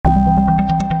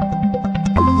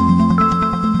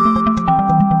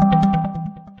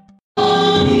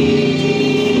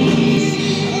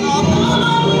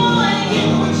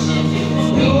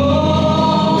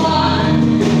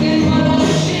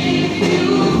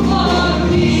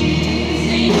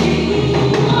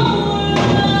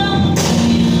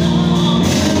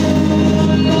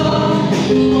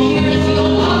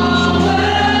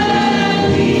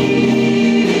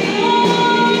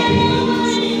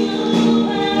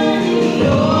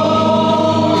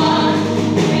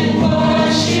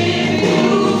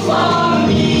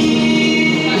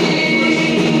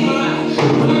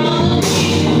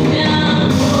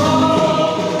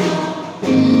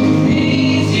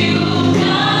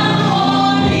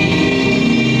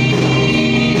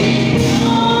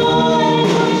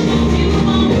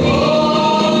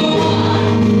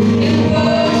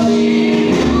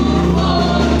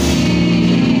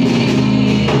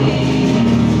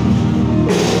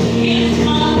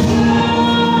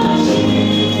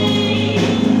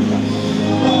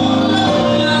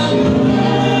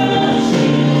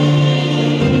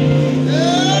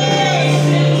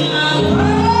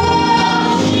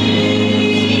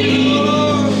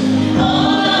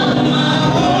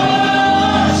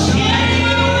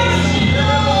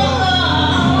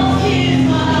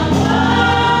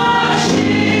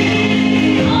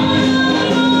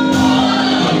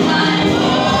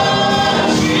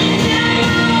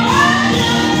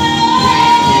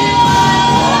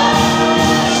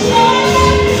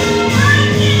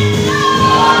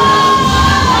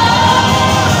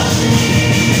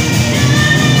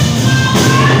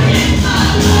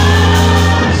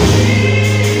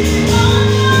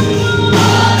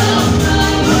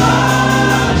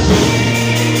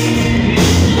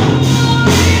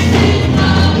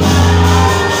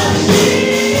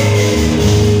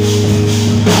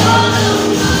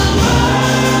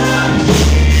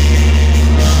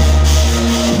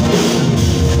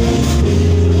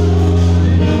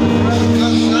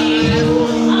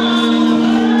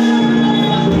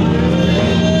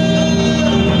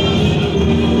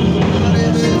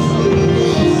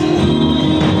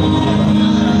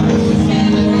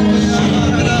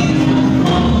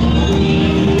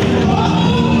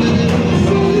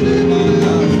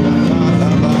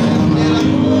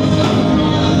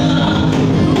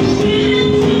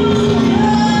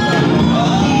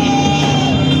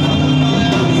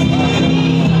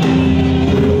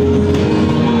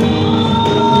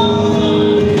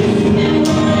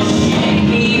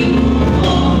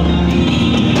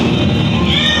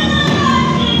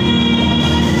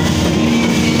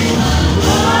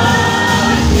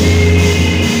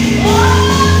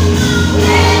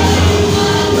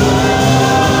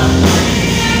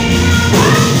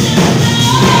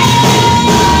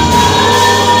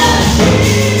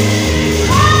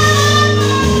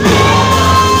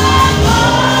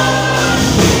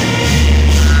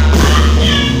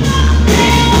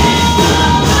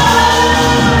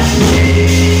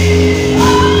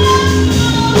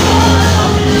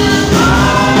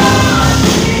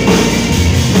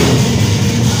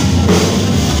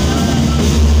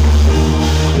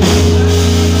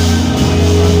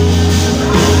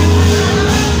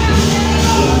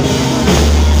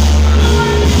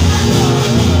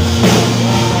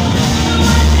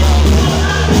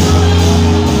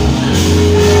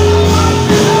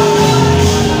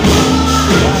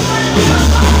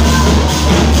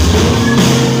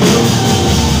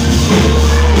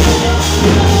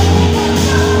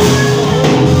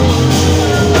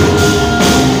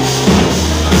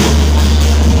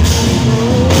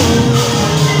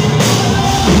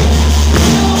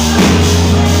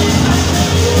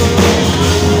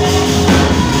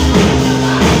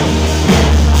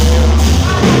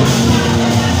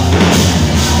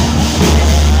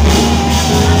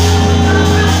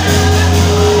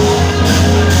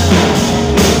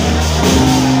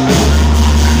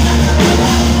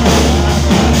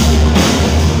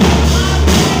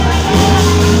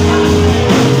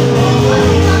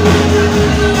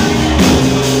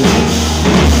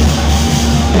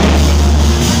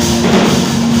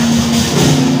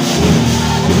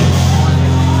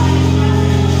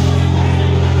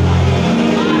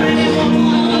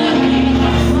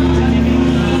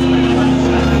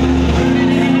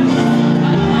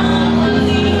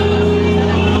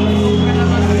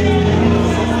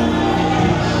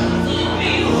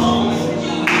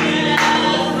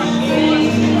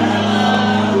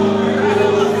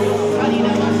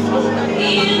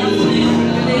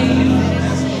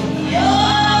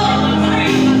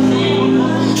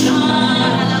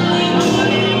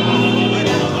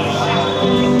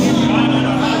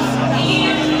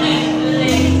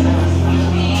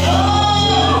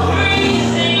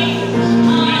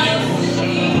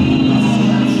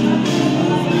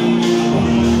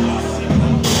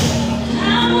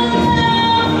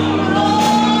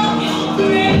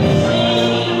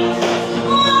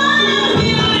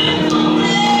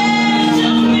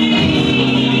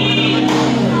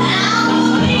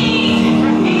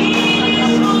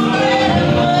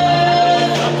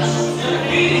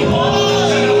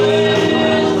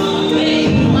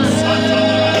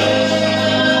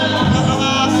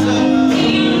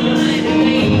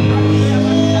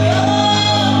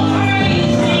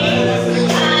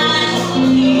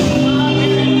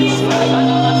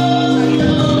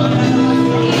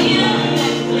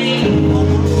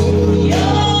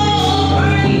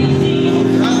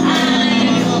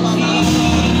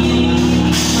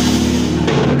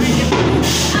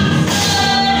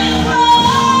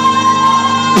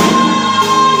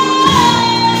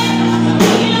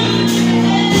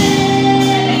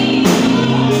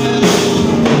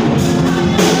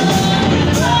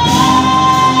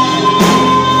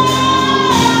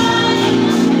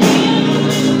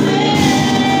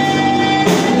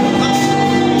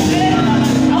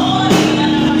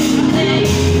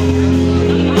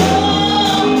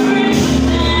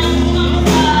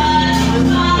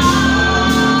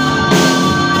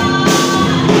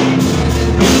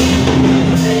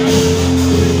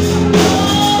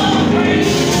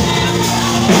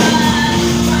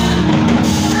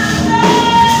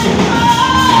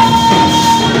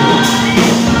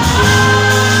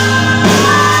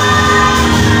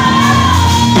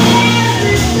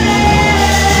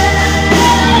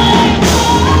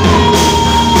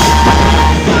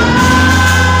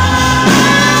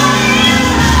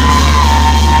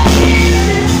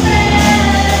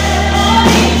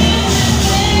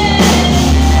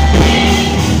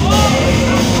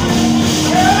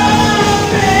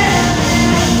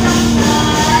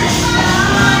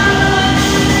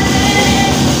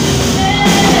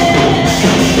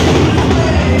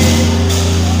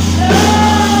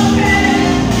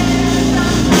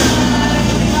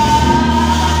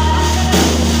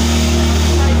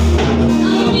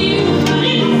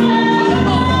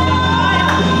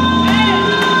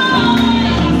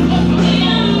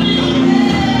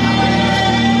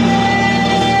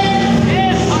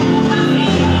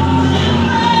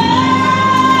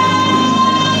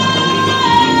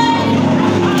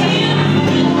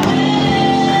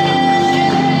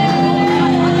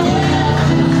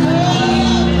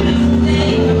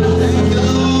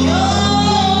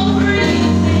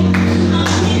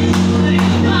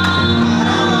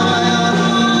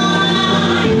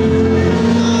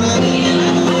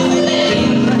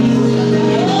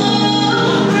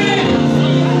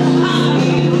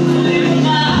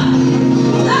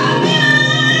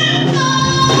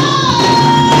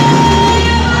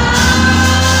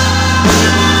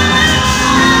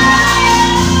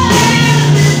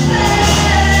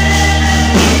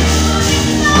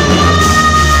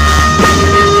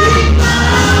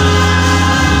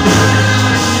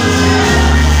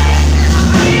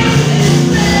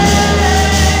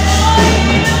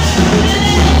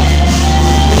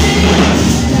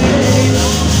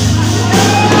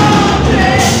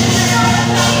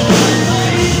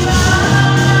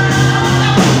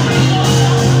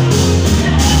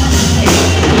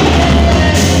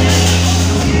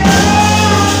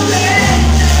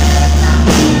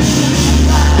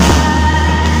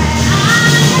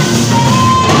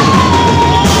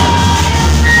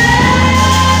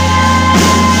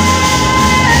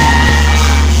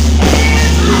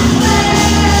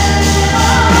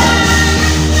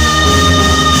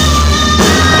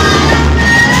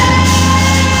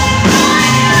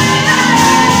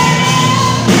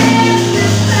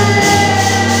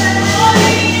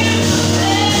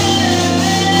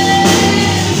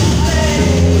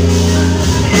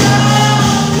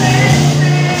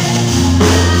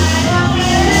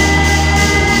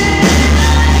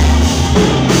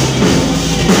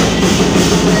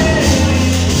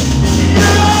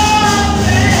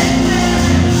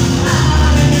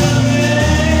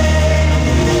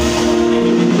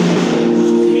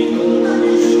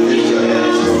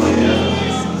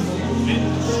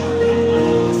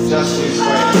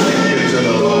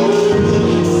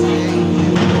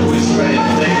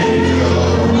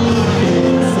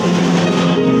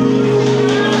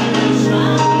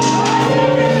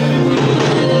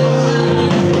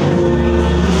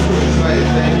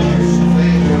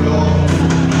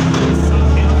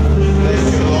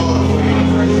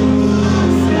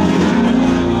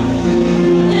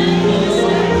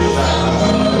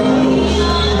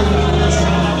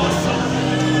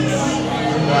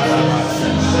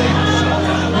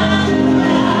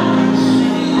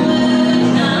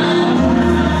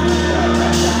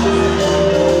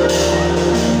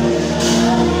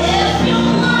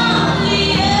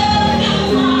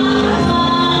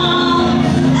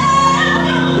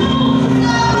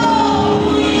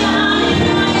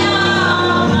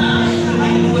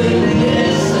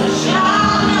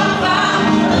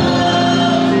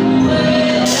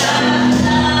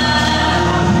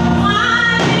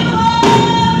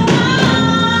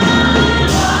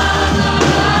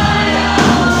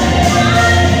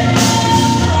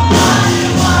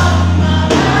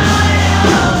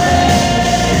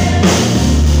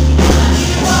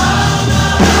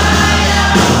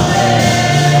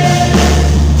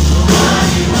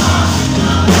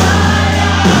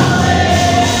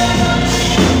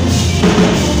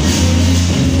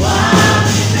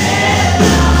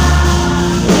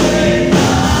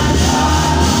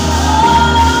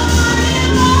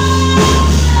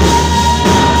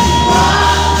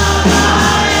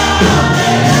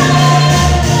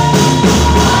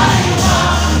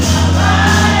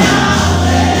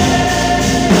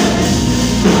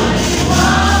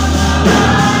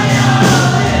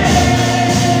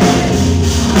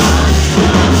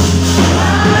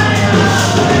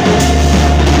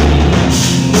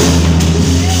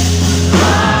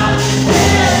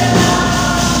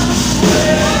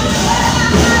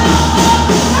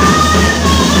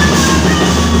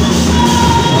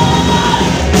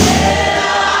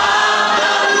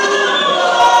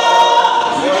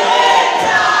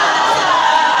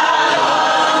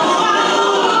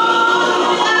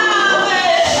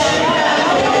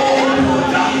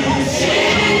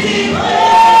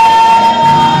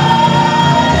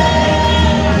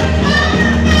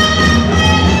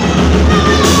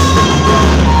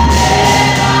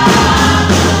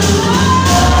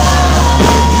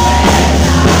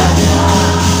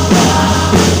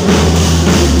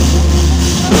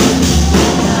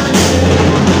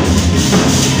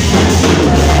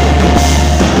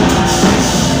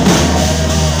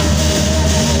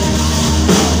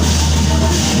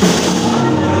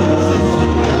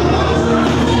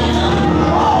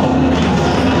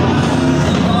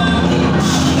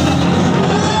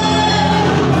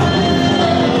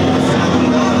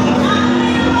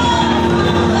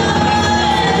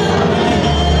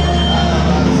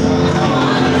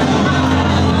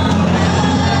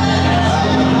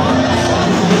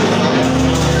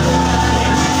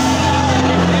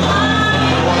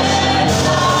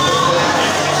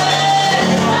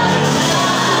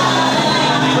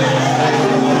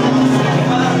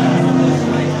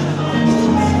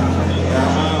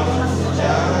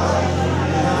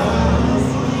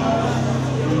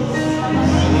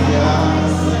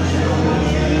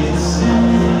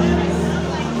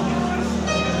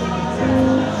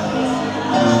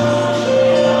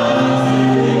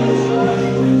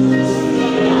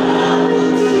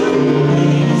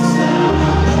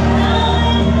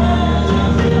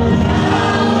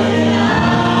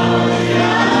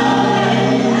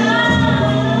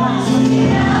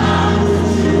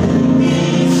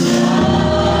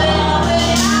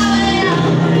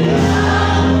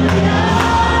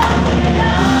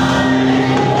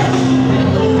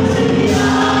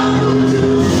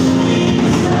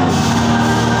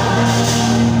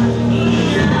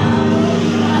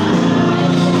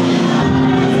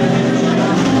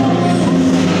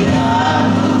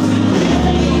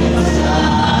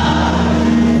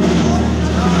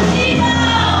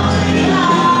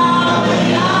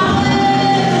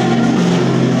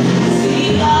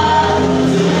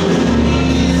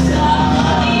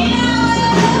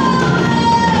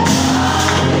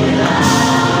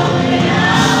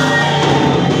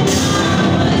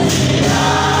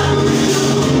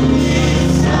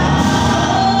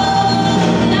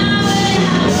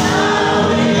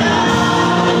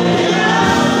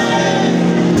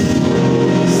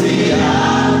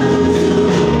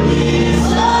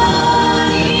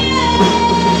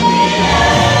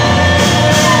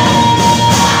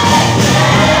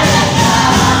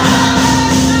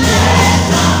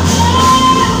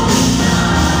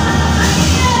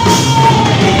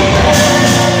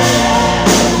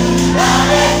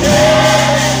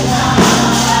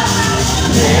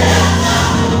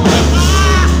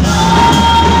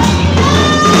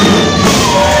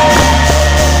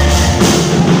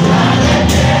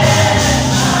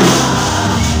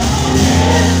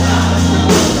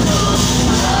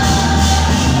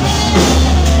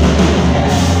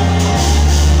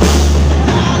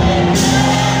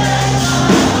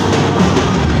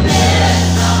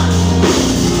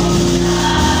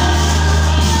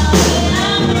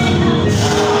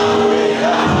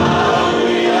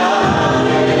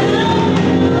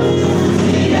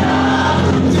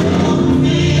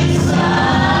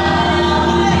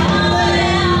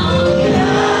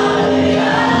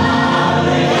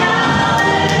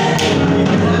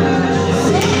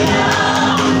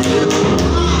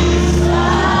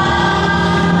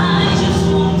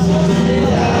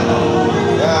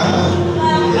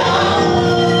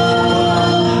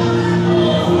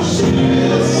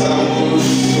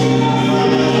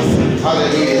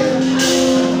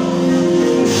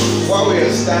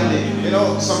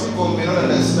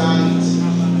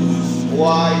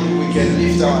why we can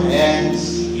lift our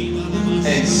hands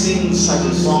and sing such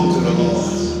a song to the Lord.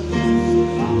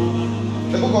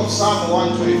 The book of Psalm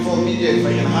 124, media, if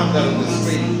I can have that on the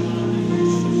screen.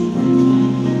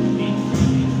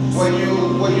 When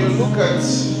you look at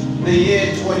the year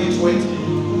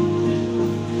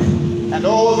 2020 and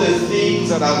all the things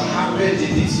that have happened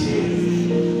in this year,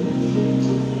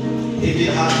 if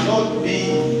it had not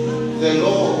been the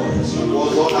Lord who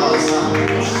was on our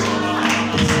side.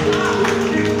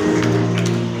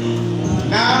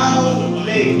 Now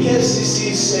may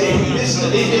KCC say,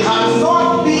 listen, if it had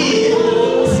not been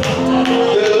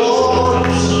the Lord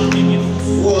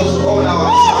who was on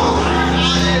our side,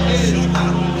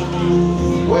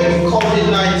 when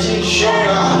COVID-19 showed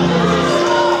up,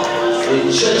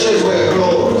 the churches were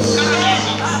closed,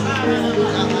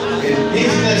 the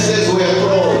businesses were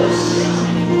closed.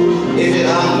 If it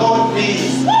had not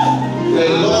been the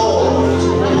Lord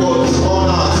who was on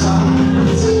our side,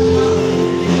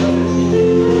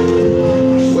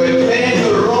 when men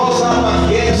rose up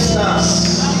against us,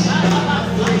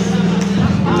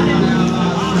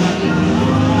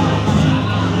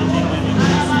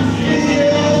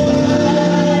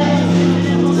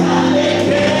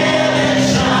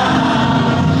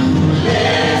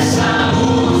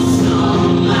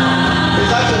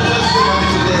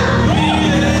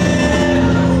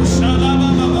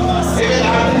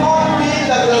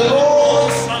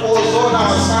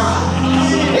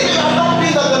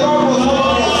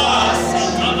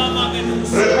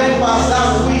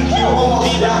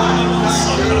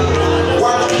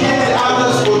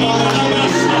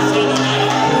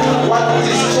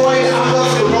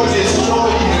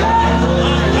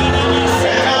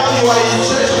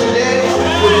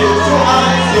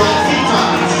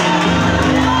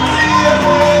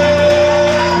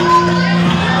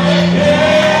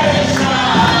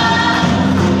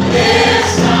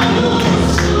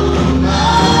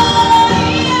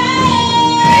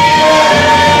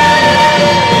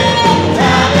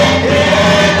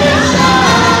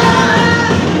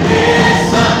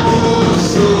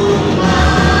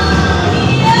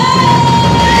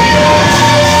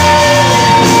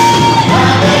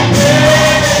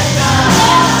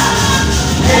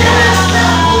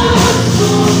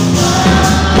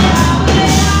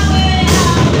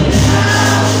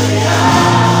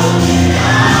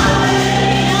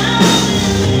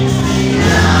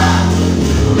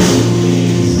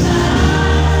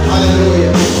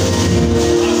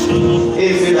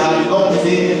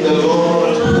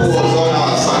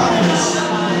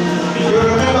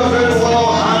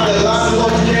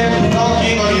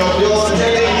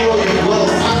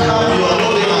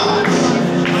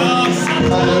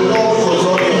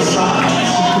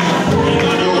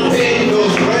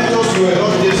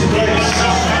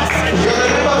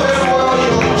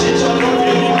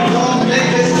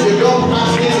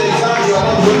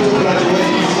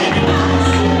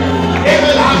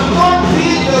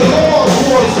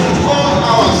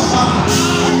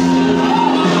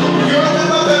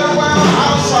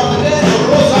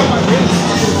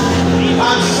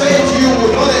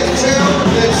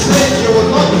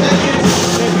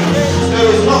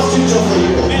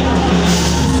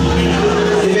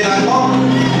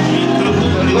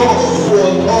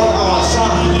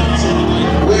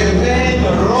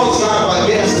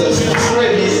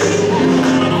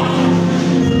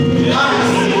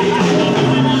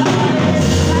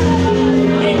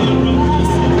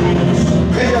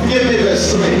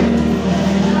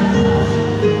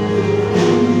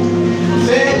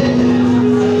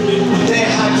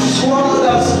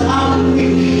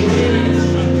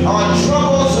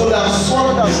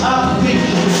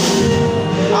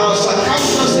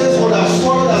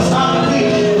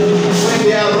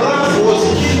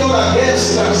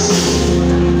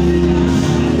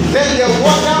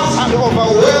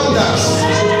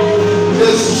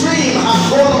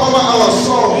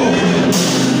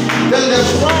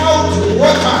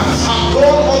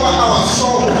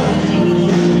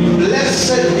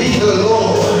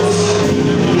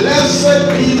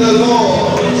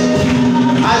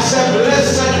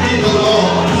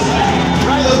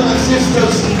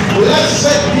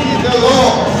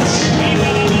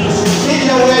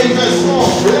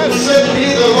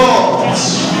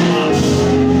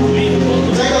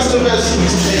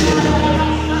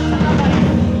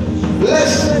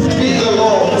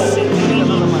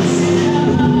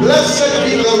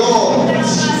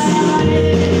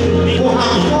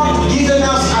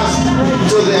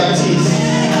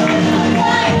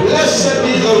 blessed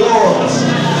be the Lord.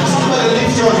 Somebody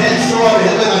lift your hands toward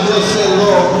heaven and just say,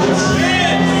 Lord.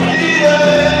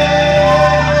 Yeah.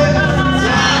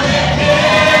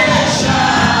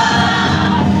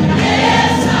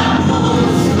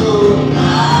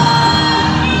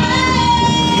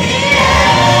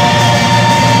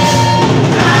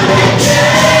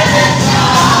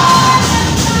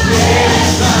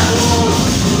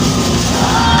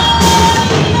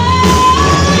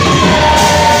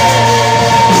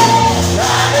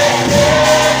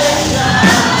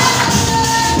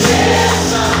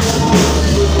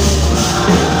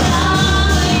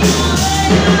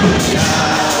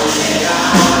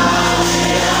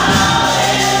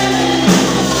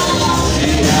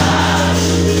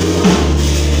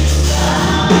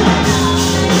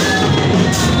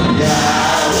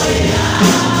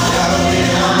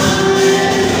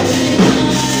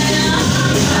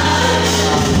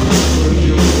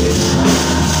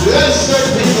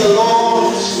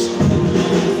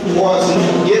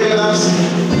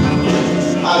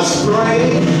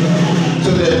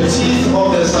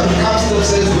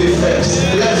 Bible says we first.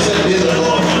 Blessed be the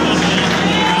Lord.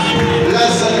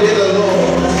 Blessed be the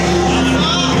Lord.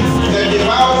 The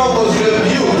devourer was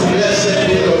rebuked. Blessed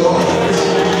be the Lord.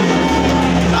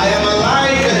 I am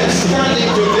alive and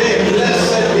standing today.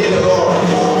 Blessed be the Lord.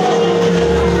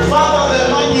 Father, the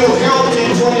man you helped in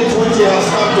 2020 has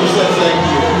come to say thank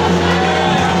you.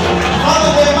 Father,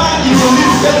 the man you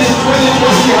lifted in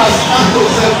 2020 has come to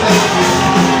say thank you.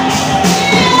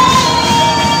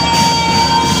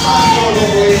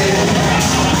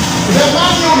 The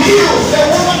man you healed, the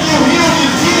woman you healed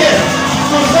is here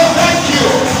to say thank you.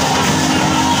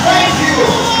 Thank you.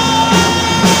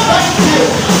 Thank you.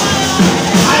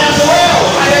 I am well.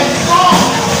 I am strong.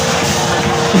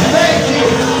 Thank you.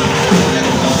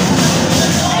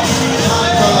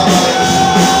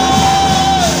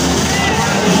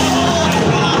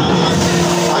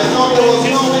 I thought there was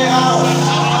no way out.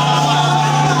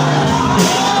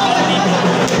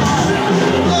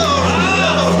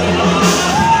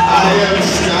 I am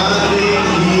standing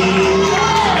here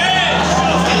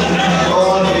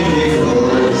only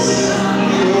because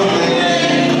your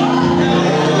name.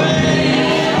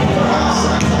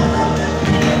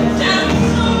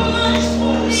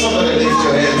 Somebody lift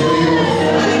your hand, will you?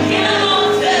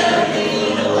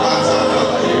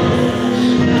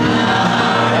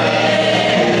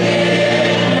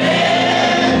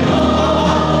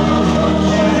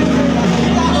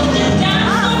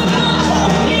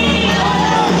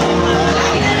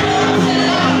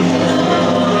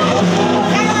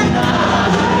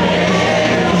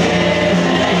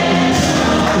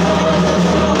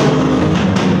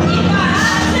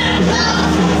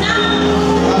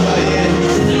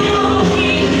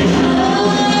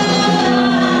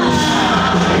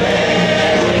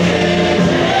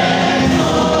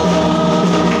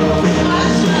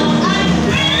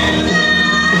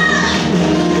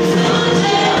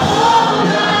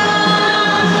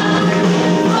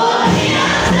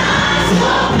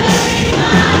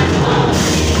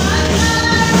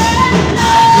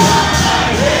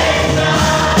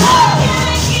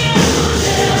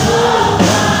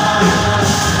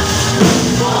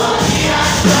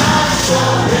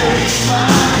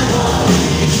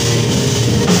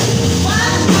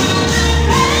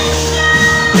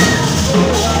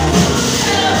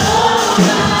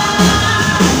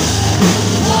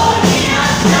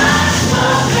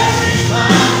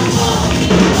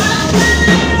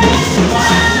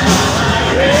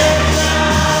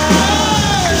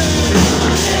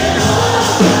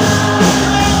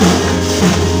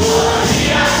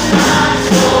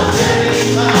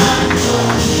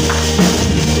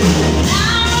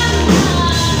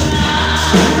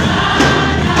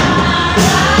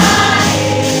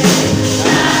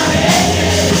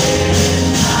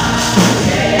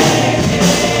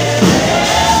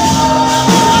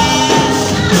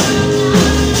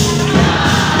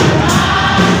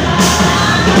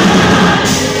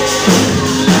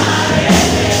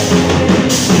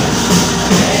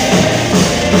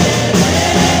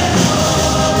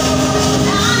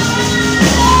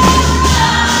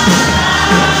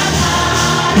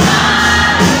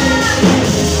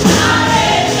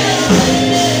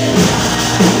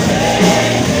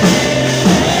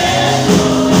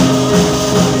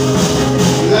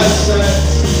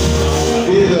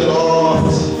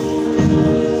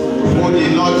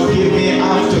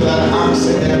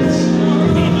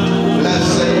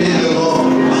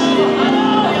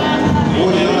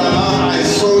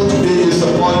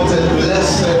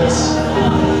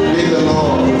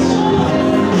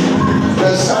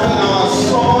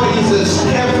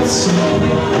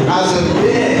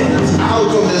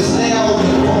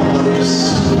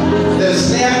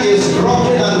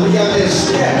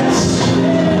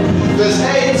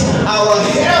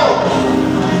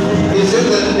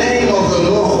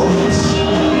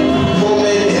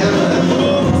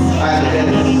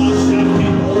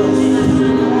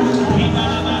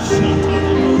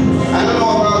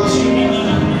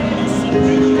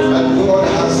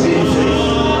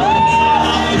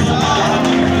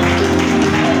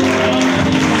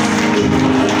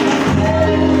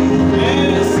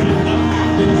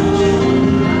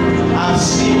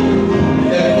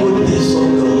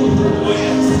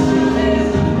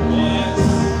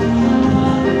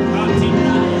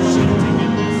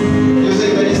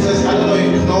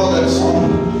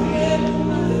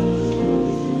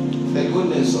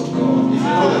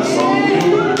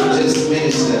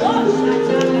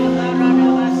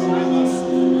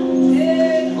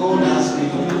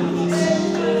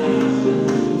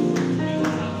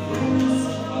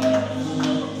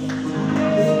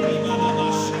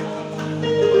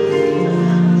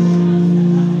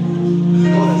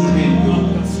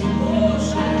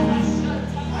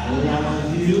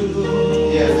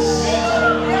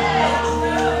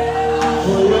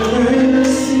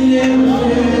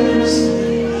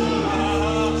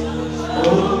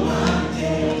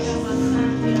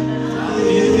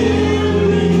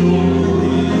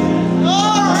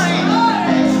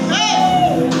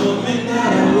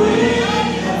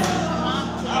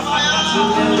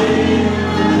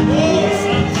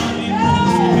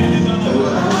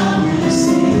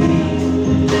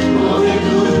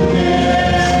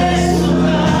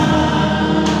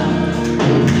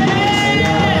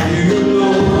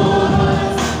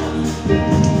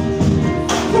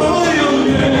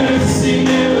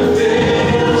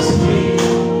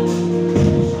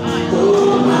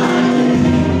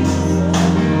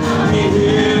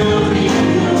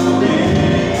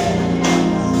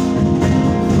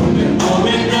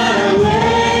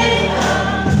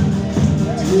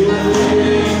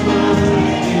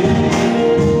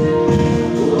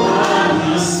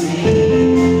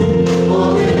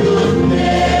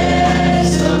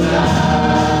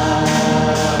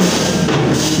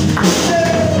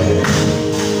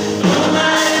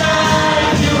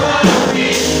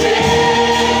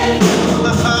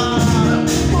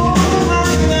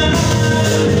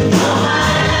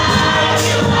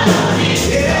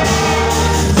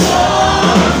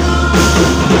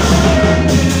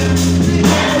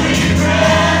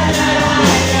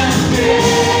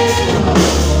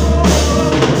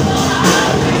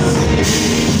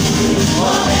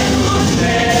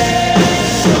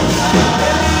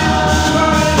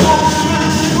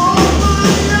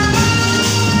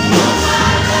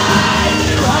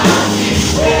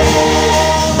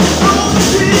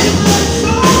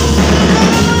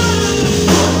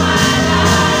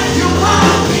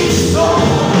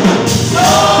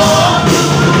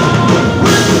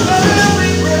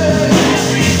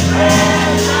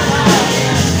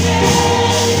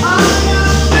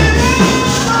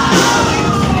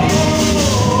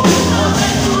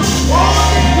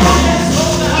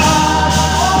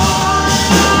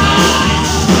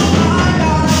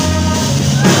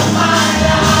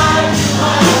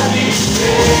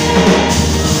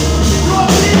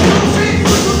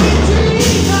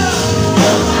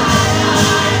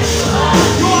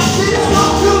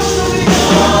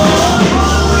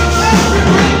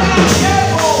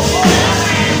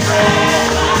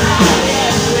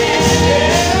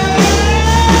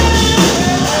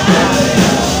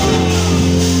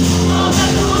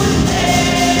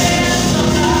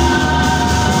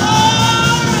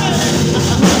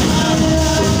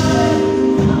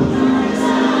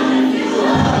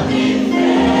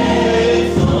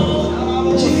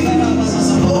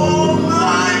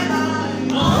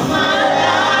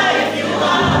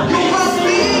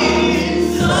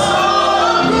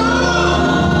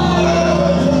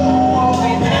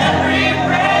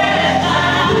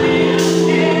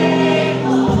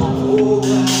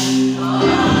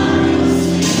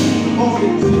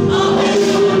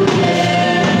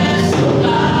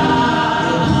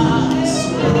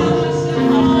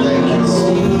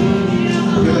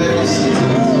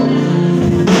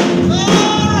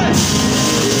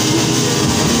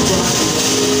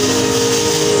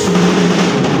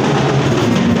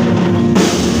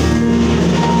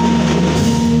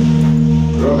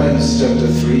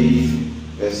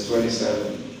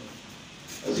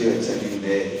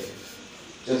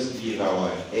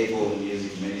 able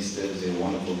music ministers a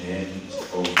wonderful hand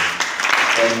of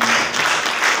thanks.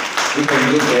 We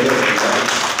can do better than that.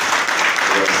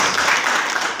 Yes.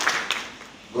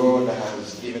 God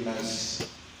has given us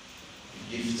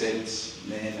gifted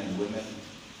men and women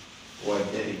who are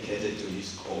dedicated to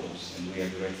His cause, and we are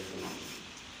grateful.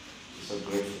 We're so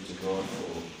grateful to God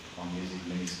for our music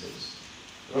ministers.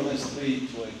 Romans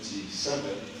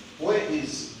 3:27. Where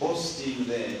is boasting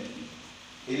then?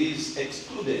 It is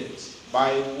excluded.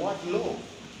 By what law?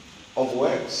 Of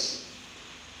works?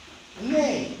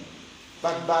 Nay,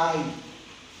 but by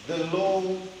the law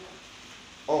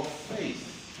of faith.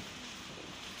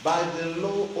 By the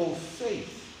law of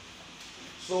faith.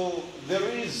 So there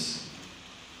is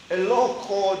a law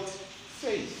called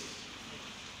faith.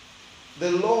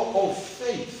 The law of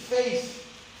faith. Faith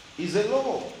is a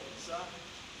law.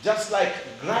 Just like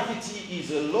gravity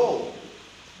is a law,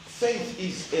 faith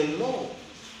is a law.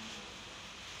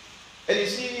 And you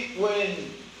see, when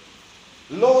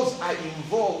laws are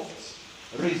involved,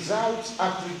 results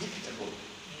are predictable.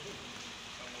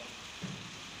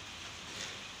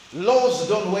 Laws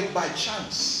don't work by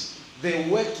chance. They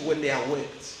worked when they are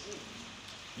worked.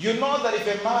 You know that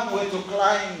if a man were to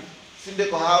climb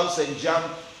Findeco House and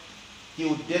jump, he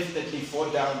would definitely fall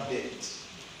down dead.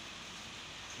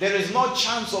 There is no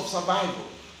chance of survival.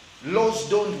 Laws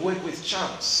don't work with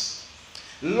chance.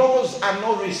 Laws are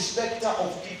no respecter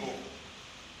of people.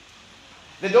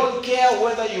 They don't care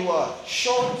whether you are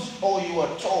short or you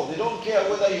are tall. They don't care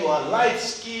whether you are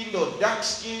light-skinned or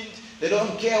dark-skinned. They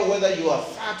don't care whether you are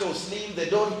fat or slim. They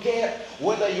don't care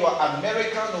whether you are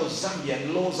American or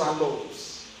Zambian. Laws are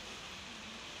laws.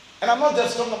 And I'm not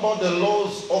just talking about the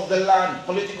laws of the land,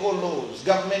 political laws,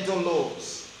 governmental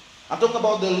laws. I'm talking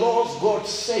about the laws God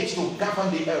set to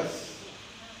govern the earth.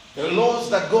 The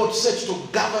laws that God set to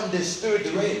govern the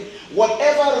spirit realm.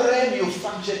 Whatever realm you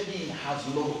function in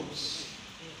has laws.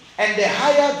 And the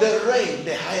higher the realm,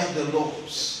 the higher the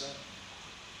laws.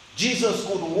 Jesus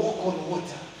could walk on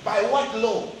water. By what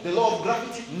law? The law of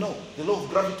gravity? No. The law of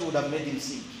gravity would have made him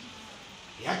sink.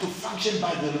 He had to function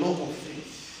by the law of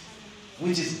faith,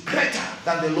 which is greater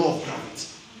than the law of gravity.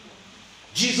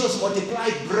 Jesus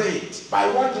multiplied bread.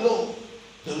 By what law?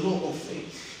 The law of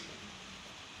faith.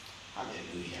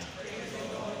 Hallelujah.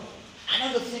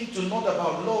 Another thing to note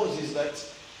about laws is that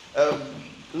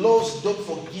laws don't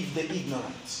forgive the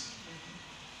ignorant.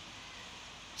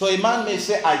 So a man may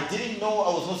say, I didn't know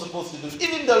I was not supposed to do it.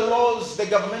 Even the laws, the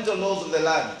governmental laws of the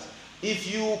land.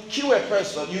 If you kill a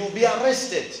person, you will be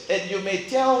arrested. And you may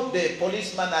tell the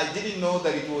policeman, I didn't know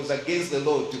that it was against the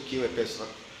law to kill a person.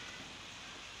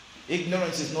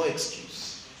 Ignorance is no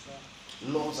excuse.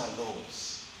 Laws are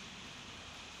laws.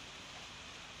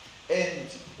 And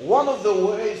one of the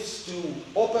ways to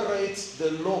operate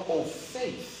the law of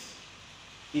faith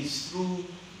is through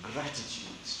gratitude,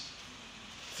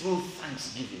 through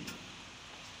thanksgiving.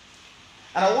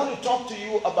 And I want to talk to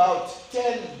you about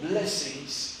 10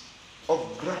 blessings of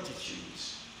gratitude.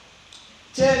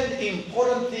 10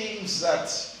 important things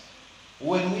that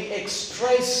when we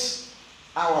express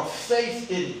our faith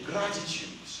in gratitude,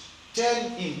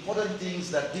 10 important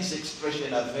things that this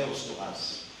expression avails to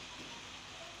us.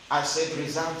 I said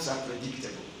results are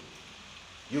predictable.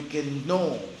 You can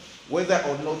know whether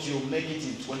or not you make it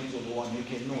in 2021. You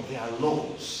can know there are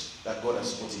laws that God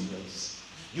has put in place.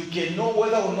 You can know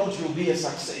whether or not you'll be a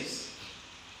success.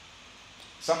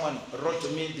 Someone wrote to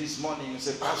me this morning and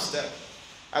said, Pastor,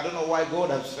 I don't know why God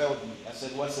has failed me. I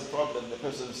said, what's the problem? The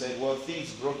person said, well,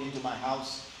 thieves broke into my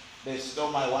house. They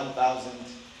stole my 1,000.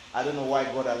 I don't know why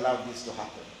God allowed this to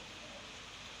happen.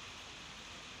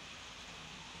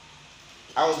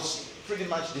 I was pretty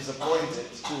much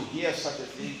disappointed to hear such a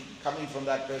thing coming from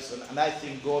that person, and I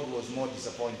think God was more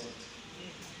disappointed.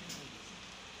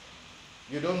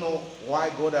 You don't know why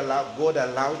God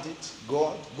allowed it.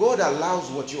 God allows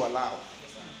what you allow.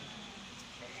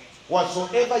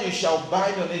 Whatsoever you shall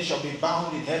bind on earth shall be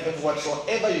bound in heaven.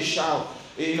 Whatsoever you shall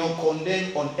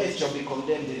condemn on earth shall be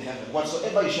condemned in heaven.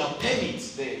 Whatsoever you shall permit,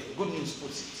 the good news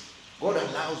puts it. God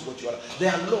allows what you allow.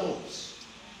 There are laws.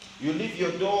 You leave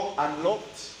your door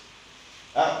unlocked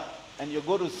and you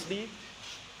go to sleep,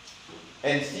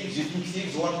 and thieves, you think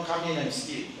thieves want to come in and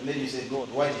steal. And then you say, God,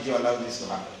 why did you allow this to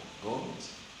happen? God,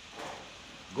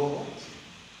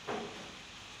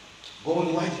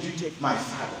 why did you take my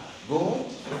father? God,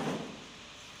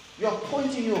 you are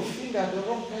pointing your finger at the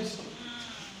wrong person.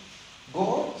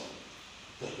 God,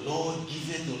 the Lord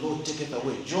giveth, the Lord taketh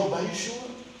away. Job, are you sure?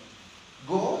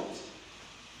 God,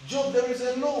 Job, there is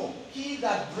a law. He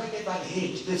that breaketh an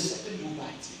hedge, the serpent will bite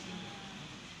him.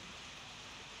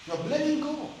 You are blaming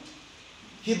God.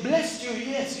 He blessed you,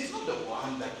 yes. He's not the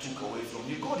one that took away from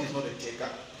you. God is not a taker.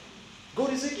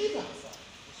 God is a giver.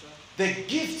 The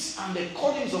gifts and the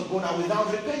callings of God are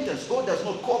without repentance. God does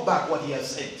not call back what he has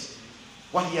sent,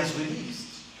 what he has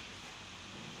released.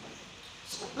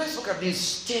 So let's look at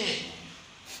these 10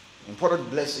 important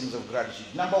blessings of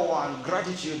gratitude. Number 1,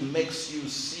 gratitude makes you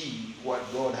see what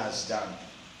God has done.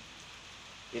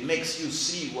 It makes you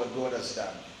see what God has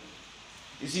done.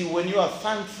 You see, when you are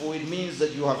thankful, it means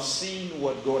that you have seen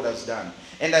what God has done.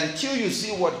 And until you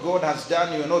see what God has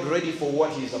done, you are not ready for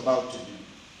what he is about to do.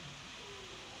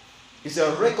 It's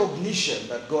a recognition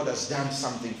that God has done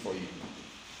something for you.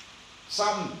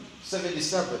 Psalm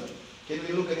 77. Can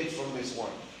we look at it from verse 1?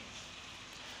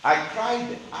 I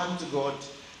cried unto God.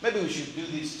 Maybe we should do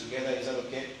this together. Is that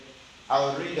okay?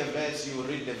 I'll read the verse. You will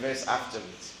read the verse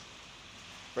afterwards.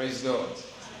 Praise God.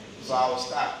 So I'll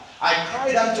start. I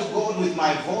cried unto God with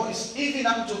my voice, even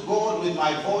unto God with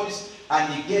my voice,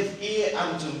 and he gave ear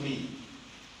unto me.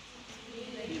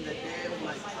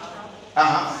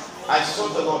 I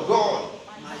sought the Lord. God.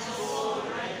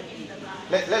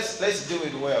 Let's do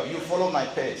it well. You follow my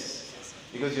pace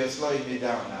because you're slowing me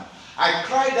down now. I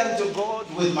cried unto God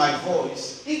with my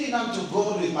voice, even unto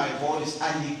God with my voice,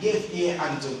 and he gave ear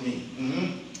unto me.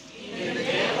 In the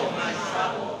day of my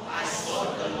trouble, I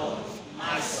sought the Lord.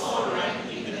 My soul ran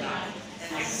in the night,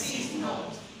 and I ceased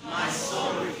not. My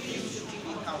soul refused to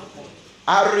be comforted.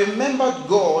 I remembered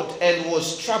God and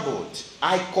was troubled.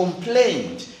 I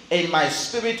complained, and my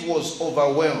spirit was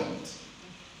overwhelmed.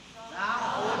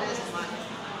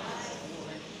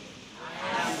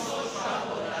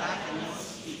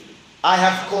 I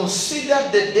have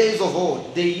considered the days of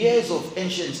old, the years of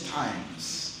ancient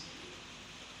times.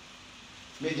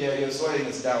 Media, you're slowing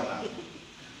us down now.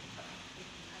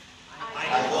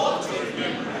 I call to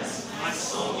remembrance my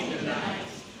song in the night.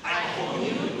 I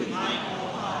commune with my own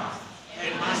heart,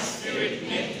 and my spirit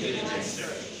made diligent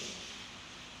search.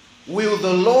 Will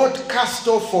the Lord cast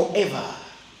off forever,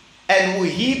 and will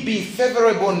he be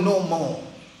favorable no more?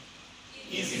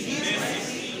 Is his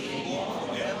mercy gone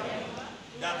forever?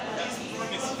 That his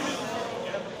promise will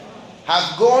forever.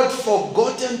 Have God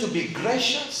forgotten to be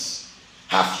gracious?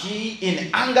 Have he in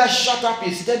anger shut up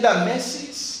his tender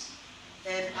mercies?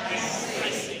 And I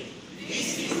say,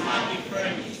 this is my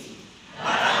infirmity,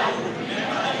 but I will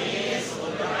remember the years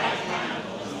of the right hand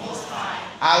of the Most High.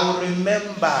 I will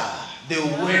remember the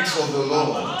works of the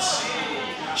Lord.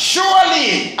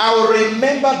 Surely I will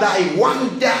remember thy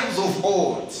wonders of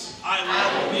old. I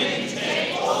will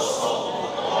meditate also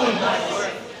on thy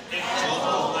work and talk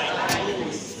of thy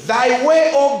glories. Thy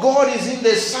way, O God, is in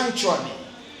the sanctuary.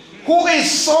 Who is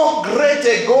so great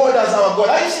a God as our God?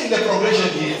 Are you seeing the progression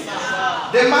here?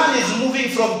 The man is moving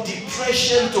from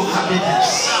depression to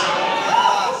happiness.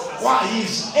 Wow,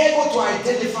 he's able to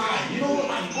identify, you know,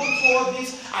 I'm going through all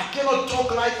this. I cannot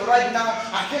talk right now.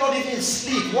 I cannot even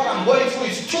sleep. What I'm going through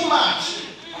is too much.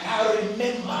 And I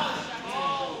remember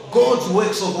God's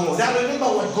works of old. I remember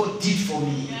what God did for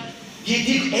me. He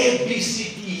did A, B, C,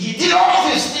 D. He did all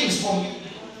these things for me.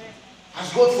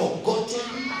 Has God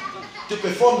forgotten to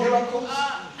perform miracles?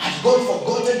 Has God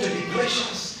forgotten to be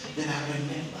gracious? Then I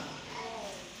remember.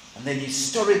 And then his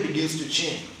story begins to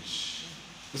change.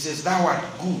 He says, thou art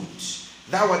good.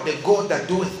 Thou art the God that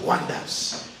doeth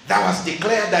wonders. Thou hast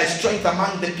declared thy strength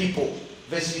among the people.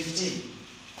 Verse 15.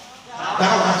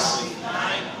 Thou hast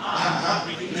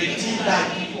redeemed thy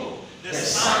people, the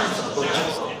sons of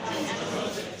God.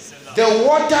 The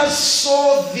waters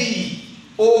saw thee,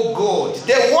 O God.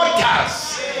 The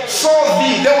waters saw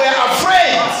thee. They were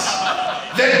afraid.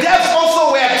 The depths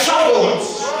also were troubled.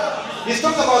 He's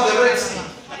talking about the Red Sea.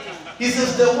 He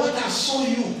says, the waters saw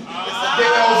you. They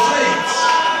were afraid.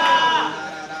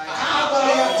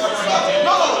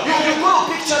 No. You're going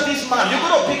to picture this man. You're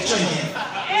going to picture him.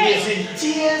 He's in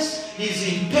tears. He's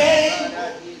in pain.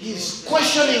 He's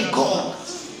questioning God.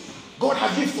 God,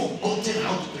 have you forgotten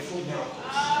how to perform miracles?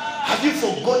 Have you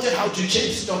forgotten how to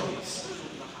change stories?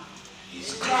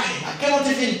 He's crying. I cannot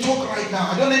even talk right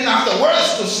now. I don't even have the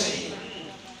words to say.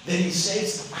 Then he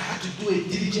says, I had to do a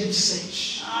diligent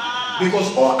search.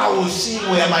 Because all I was seeing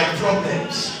were my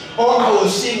problems. All I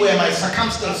was seeing were my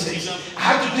circumstances. I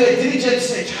had to do a diligent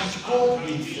search. Has God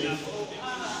been faithful?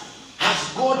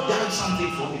 Has God done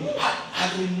something for me?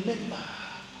 I remember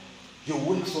your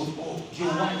works of old, your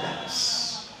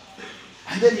wonders.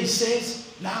 And then he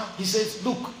says,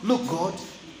 look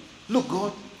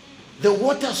God, the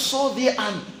water saw thee,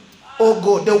 and oh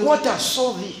God, the water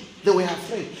saw thee. They were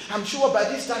afraid. I'm sure by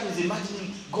this time he's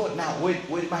imagining, God, now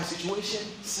when my situation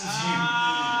sees you,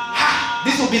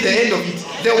 this will be the end of it.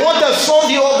 The water saw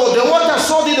thee, oh God, the water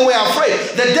saw thee, they were afraid.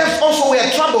 The depths also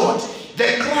were troubled.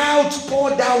 The clouds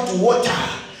poured out water.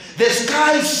 The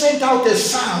skies sent out a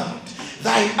sound.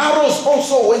 Thine arrows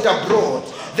also went abroad.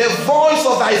 The voice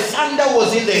of thy thunder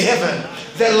was in the heaven.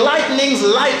 The lightnings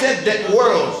lighted the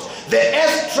world. The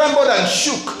earth trembled and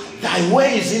shook. Thy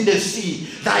way is in the sea,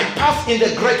 thy path in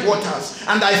the great waters,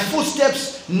 and thy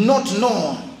footsteps not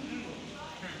known.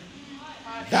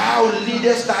 Thou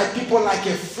leadest thy people like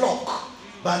a flock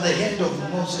by the hand of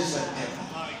Moses and Aaron.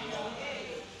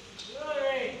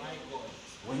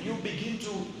 When you begin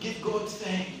to give God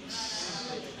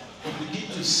thanks, you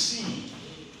begin to see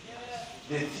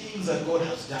the things that God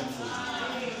has done for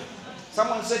you.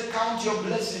 Someone said, count your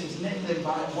blessings, name them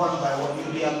one by one.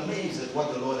 You'll be amazed at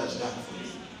what the Lord has done for you.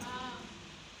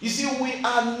 You see, we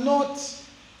are not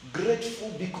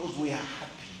grateful because we are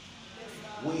happy.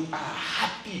 We are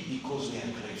happy because we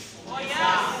are grateful.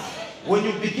 When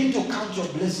you begin to count your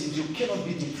blessings, you cannot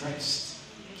be depressed.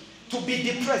 To be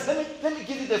depressed, let me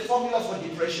give you the formula for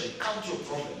depression. Count your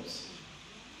problems.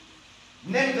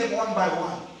 Name them one by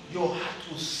one. Your heart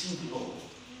will sink low.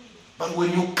 But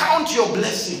when you count your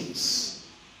blessings,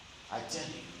 I tell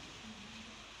you,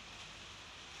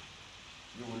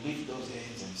 you will lift those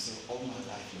hands and say, all my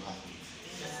life you have been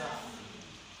faithful.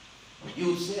 You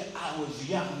will say, I was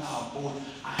young, now old.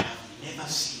 I have never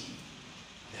seen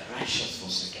the righteous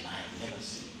forsaken. I have never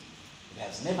seen it. It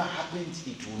has never happened.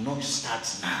 It will not start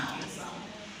now.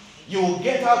 You will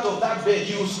get out of that bed.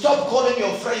 You will stop calling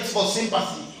your friends for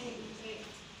sympathy.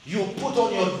 You put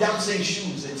on your dancing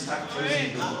shoes and start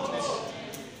praising God.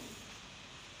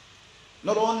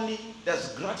 Not only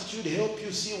does gratitude help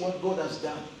you see what God has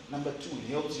done, number two, it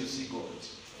helps you see God.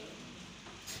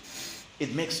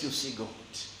 It makes you see God.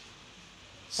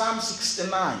 Psalm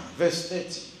 69, verse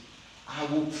 30. I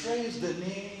will praise the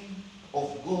name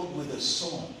of God with a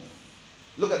song.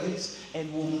 Look at this.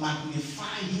 And will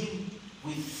magnify him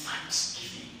with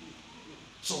thanksgiving.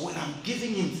 So when I'm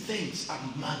giving him thanks,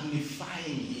 I'm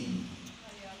magnifying him.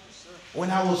 When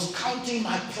I was counting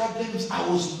my problems, I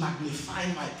was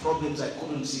magnifying my problems. I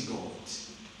couldn't see God.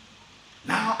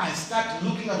 Now I start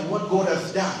looking at what God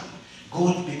has done.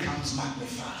 God becomes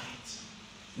magnified.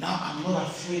 Now I'm not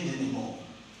afraid anymore.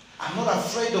 I'm not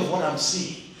afraid of what I'm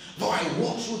seeing. Though I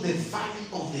walk through the valley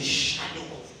of the shadow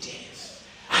of death,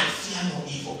 I fear no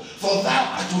evil. For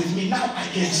thou art with me. Now I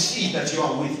can see that you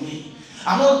are with me.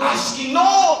 I'm not asking,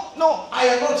 no, I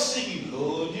am not singing,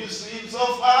 Lord, you seem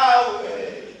so far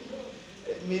away.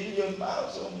 1,000,000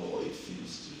 miles or more it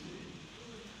feels to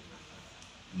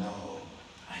be. No,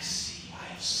 I see,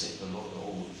 I have set the Lord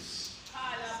always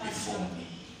before me.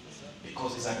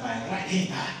 Because it's at my right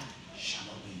hand, I shall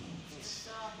not be moved.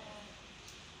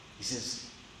 He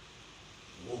says,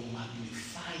 will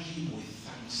magnify him with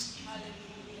thanksgiving.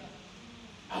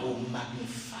 I will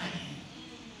magnify him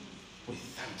with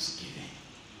thanksgiving.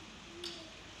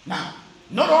 Now,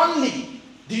 not only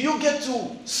do you get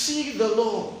to see the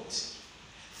Lord,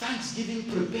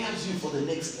 thanksgiving prepares you for the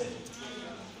next level.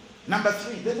 Number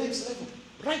three, the next level.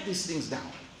 Write these things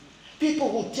down.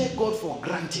 People who take God for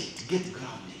granted get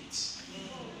grounded.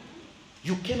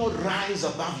 You cannot rise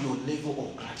above your level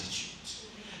of gratitude.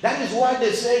 That is why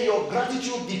they say your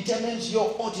gratitude determines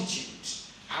your attitude,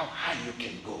 how high you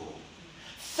can go.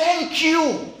 Thank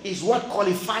you is what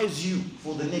qualifies you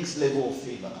for the next level of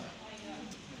favor.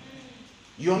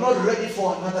 You are not ready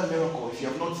for another miracle if you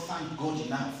have not thanked God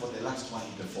enough for the last one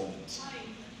he performed.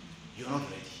 You're not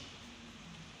ready.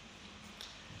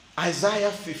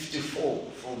 Isaiah 54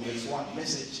 from verse 1,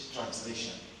 Message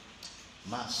translation.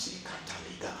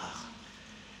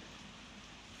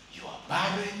 You are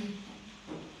barren.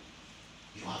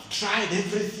 You have tried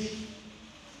everything.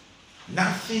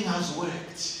 Nothing has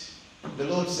worked. The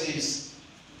Lord says,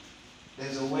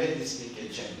 there's a way this thing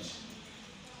can change.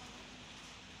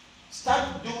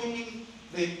 Start doing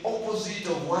the opposite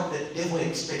of what the devil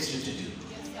expects you to do.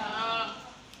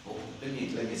 Oh, let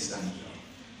me stand here.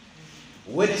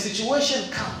 When a situation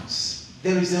comes,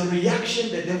 there is a reaction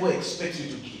the devil expects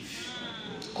you to give.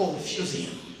 Confuse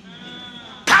him.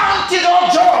 Count it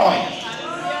all joy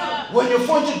when you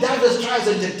fall into diverse trials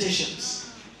and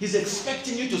temptations. He's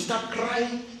expecting you to start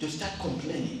crying, to start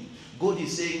complaining. God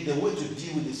is saying the way to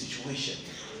deal with the situation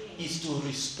is to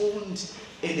respond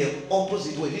in the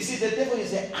opposite way. You see, the devil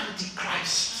is the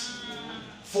antichrist.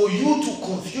 For you to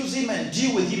confuse him and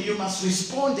deal with him, you must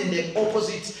respond in the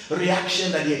opposite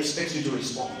reaction that he expects you to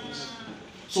respond.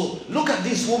 So look at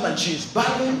this woman. She is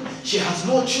barren. She has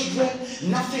no children.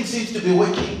 Nothing seems to be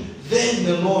working. Then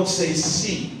the Lord says,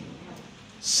 sing.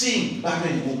 Sing,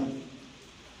 barren woman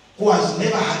who has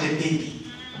never had a baby.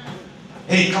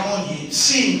 Hey, come on here.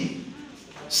 Sing.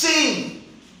 Sing.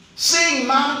 Sing,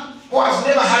 man. who has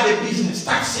never had a business,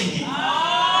 start singing.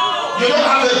 You don't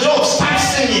have a job, start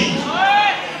singing.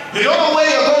 You don't know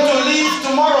where you're going to live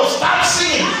tomorrow, start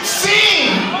singing.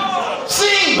 Sing!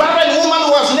 Sing, barren woman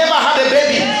who has never had a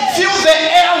baby. Fill the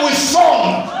air with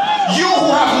song. You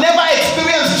who have never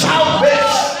experienced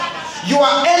childbirth, you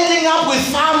are ending up with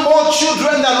far more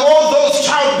children than all those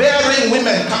childbearing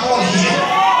women. Come on here.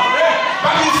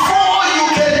 But before you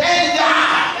can end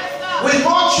up with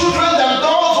more children than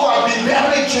those who have been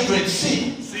bearing children,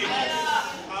 sing.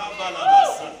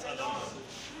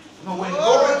 No, when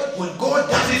God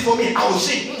does it for me, I will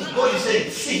sing. God is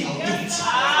saying, sing, I'll do it.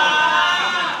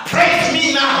 Praise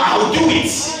me now, I'll do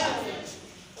it.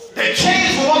 The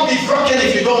chains will not be broken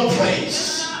if you don't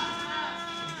praise.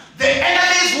 The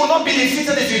enemies will not be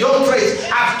defeated if you don't praise.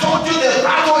 I've told you the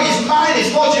battle is mine,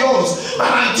 it's not yours.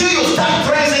 But until you start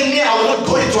praising me, I will not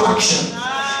go into action.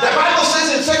 The Bible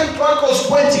says in 2 Chronicles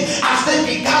 20, as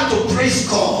they began to praise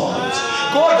God,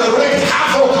 God wreaked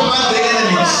havoc among the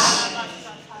enemies.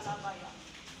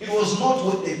 It was not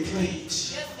when they prayed.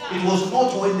 It was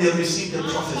not when they received the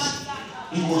prophecy.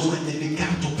 It was when they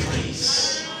began to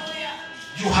praise.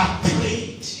 You have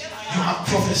prayed. You have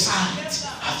prophesied.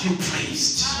 Have you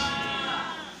praised?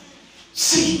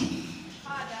 Sing.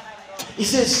 He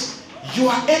says, you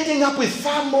are ending up with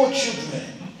far more children.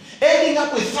 Ending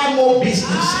up with far more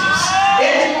businesses.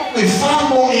 Ending up with far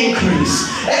more increase.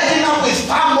 Ending up with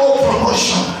far more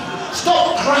promotion.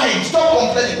 Stop crying. Stop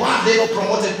complaining. Why have they not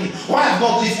promoted me? Why have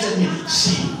not lifted me?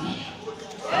 Sing.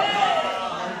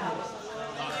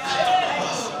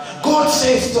 God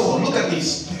says so. Look at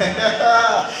this.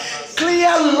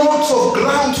 Clear lots of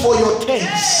ground for your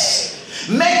tents.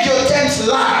 Make your tents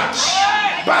large.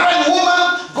 Barren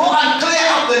woman, go and clear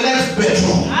up the next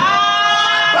bedroom.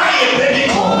 Buy a baby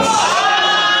clothes.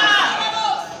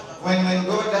 When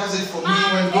God does it for me,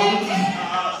 when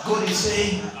God is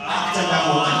saying, after that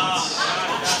moment,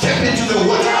 step into the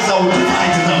waters, I will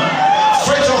divide them.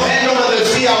 Stretch your hand over the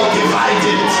sea, I will divide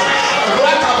it.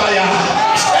 Rakabaya.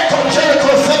 Step on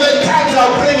Jericho 7 times,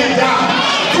 I'll bring it down.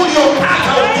 Do your part,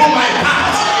 I will do my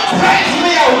part. Praise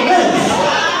me, I will move.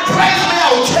 Praise me, I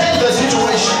will change the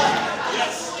situation.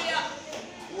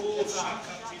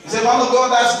 He said, man of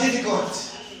God, that's difficult.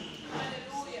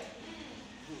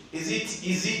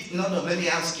 Is it, no, let me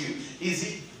ask you, is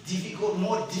it difficult,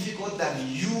 more difficult than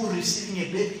you receiving a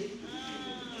baby?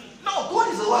 No,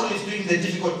 God is the one who is doing the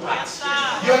difficult part.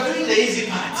 You are doing the easy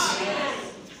part.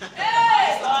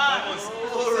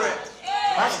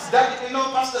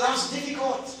 Pastor, that's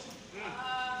difficult.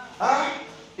 Huh?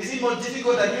 Is it more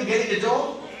difficult than you getting the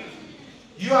job?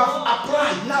 You have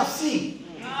applied. Now sing.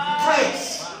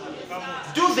 Praise.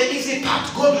 Do the easy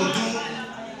part. God will do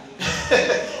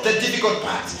the difficult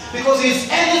part. Because is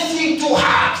anything too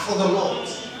hard for the Lord?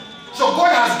 So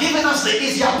God has given us the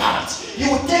easier part. He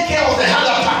will take care of the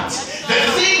harder part.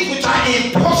 The things which are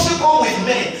impossible with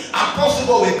men are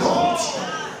possible with God.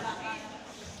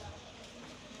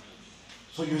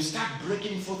 So you start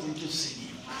breaking forth into singing.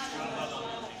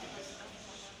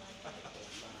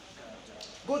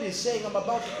 God is saying, I'm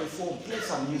about to perform. Play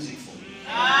some music for me.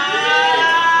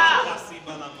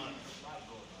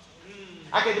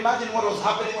 I can imagine what was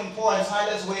happening when Paul and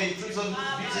Silas were in prison,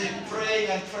 busy praying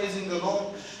and praising the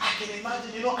Lord. I can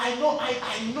imagine, I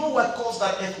know what caused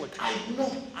that earthquake. I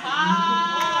know.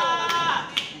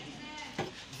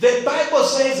 The Bible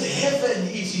says heaven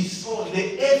is his throne,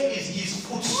 the earth is his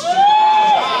footstool.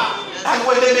 And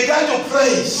when they began to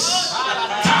praise,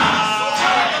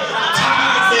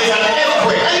 there's an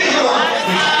earthquake.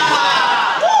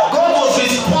 God was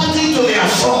responding to their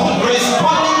song,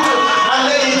 responding to, and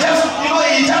then he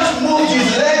just moved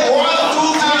his leg 1, 2,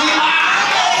 3.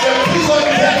 The prison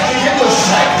gates begin to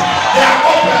shake. They are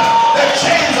open. The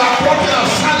chains are broken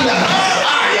asunder.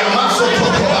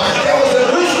 There was a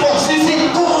response. You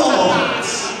see, God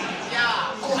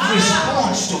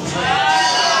responds to praise.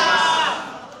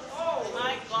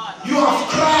 You have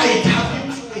cried. Have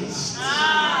you praised?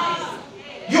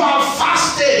 You have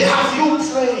fasted. Have you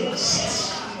praised?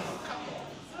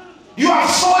 You have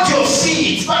sowed your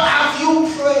seeds, but have you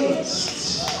praised?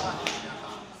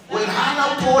 When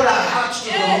Hannah poured her heart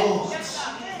to the Lord,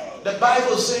 the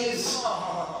Bible says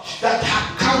that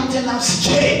her countenance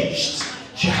changed.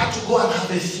 She had to go and have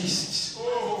a feast.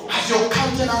 Has your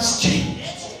countenance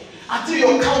changed? Until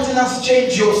your countenance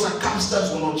changes, your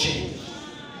circumstance will not change.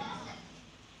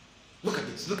 Look at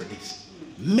this, look at this.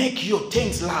 Make your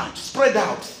tents large, spread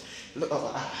out. Look, I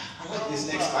like this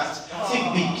next part.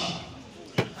 Think big.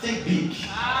 Think big.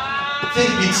 Think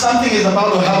big. Something is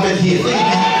about to happen here. Think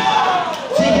big.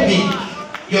 Think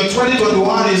big. Your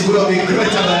 2021 is going to be greater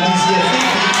than this year. Think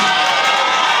big.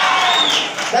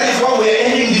 That is why we are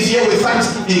ending this year with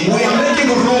thanksgiving. We are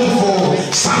making room for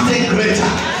something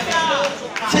greater.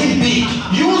 Think big.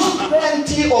 Use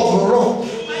plenty of rope.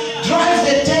 Drive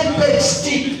the 10-peg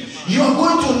stick. You are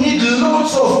going to need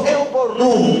lots of elbow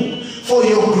room for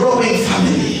your growing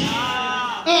family.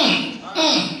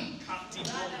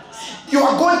 You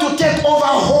are going to take over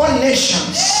whole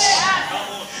nations.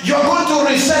 You are going to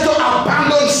resettle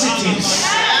abandoned cities.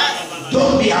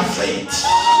 Don't be afraid.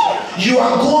 You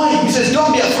are going, he says,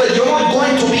 don't be afraid. You're not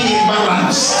going to be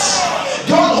embarrassed.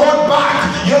 Don't hold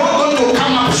back. You're not going to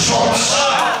come up short.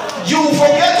 You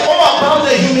forget all about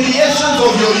the humiliations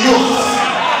of your youth,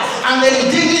 and the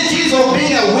indignities of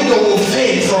being a widow will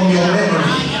fade from your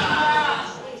memory.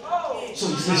 So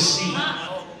he says, see.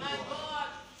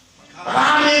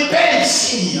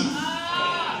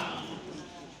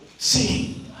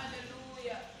 See.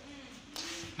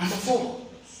 Number 4.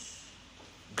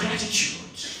 Gratitude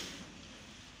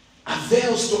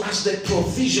avails to us the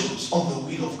provisions of the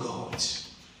will of God.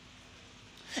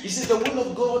 You see, the will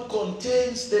of God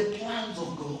contains the plans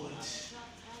of God.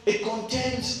 It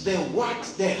contains the what,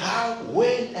 the how,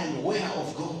 when, and where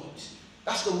of God.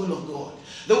 That's the will of God.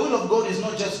 The will of God is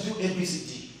not just do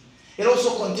ABCD. It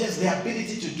also contains the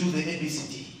ability to do the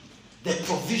ABCD. The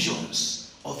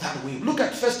provisions of that will. Look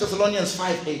at 1 Thessalonians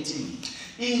 5:18.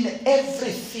 In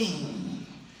everything,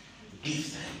 give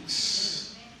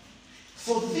thanks.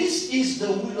 For this is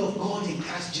the will of God in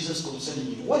Christ Jesus concerning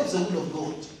you. What is the will of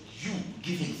God? You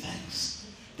giving thanks.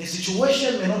 The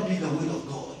situation may not be the will of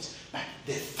God, but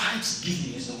the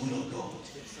thanksgiving is the will of God.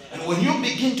 And when you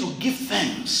begin to give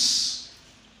thanks,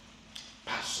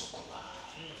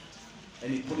 let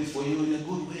me put it for you in a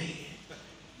good way.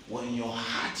 When your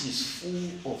heart is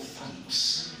full of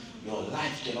thanks, your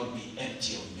life cannot be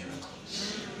empty of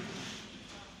miracles.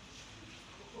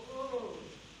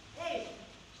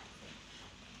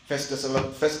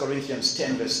 1 Corinthians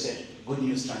 10 verse 10, Good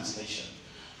News Translation.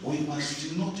 We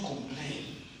must not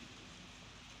complain,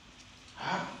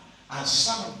 as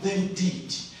some of them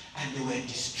did, and they were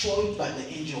destroyed by the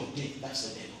angel of death. That's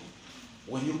the devil.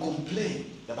 When you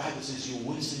complain, the Bible says you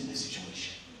worsen the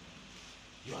situation.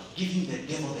 You are giving the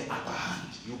devil the upper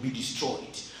hand. You'll be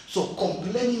destroyed. So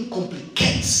complaining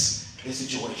complicates the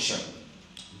situation.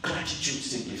 Gratitude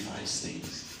simplifies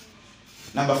things.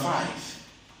 Number 5.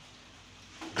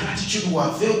 Gratitude will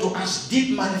avail to us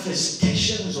deep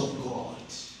manifestations of God.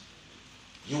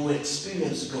 You will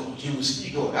experience God. You will see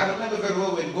God. I remember very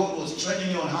well when God was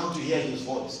training me on how to hear his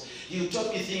voice. He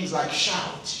taught me things like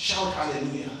shout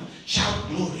hallelujah, shout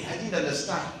glory. I didn't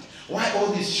understand. Why all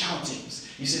these shoutings?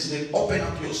 He says they open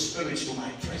up your spirit to my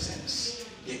presence.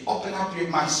 They open up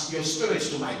your spirit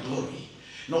to my glory.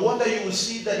 No wonder you will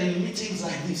see that in meetings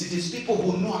like this, it is people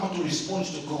who know how to respond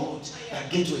to God that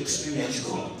get to experience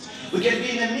God. We can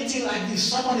be in a meeting like this,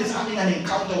 someone is having an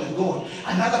encounter with God,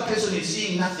 another person is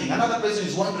seeing nothing, another person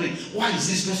is wondering, why is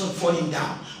this person falling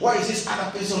down? Why is this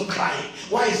other person crying?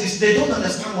 Why is this? They don't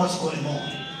understand what's going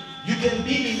on. You can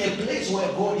be in a place where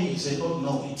God is and don't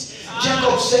know it.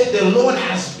 Jacob said, the Lord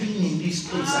has been in this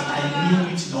place and I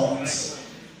knew it not.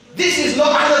 This is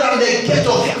not other than the gate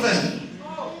of heaven.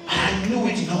 I knew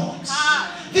it not.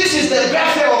 This is the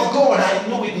birthday of God. I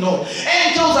knew it not.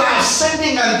 Angels are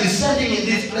ascending and descending in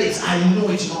this place. I knew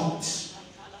it not.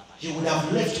 You would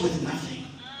have left with nothing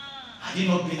had you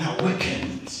not been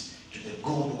awakened to the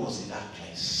God who was in that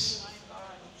place.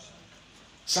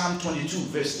 Psalm 22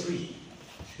 verse 3.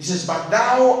 He says, but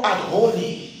thou art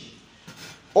holy,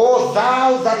 O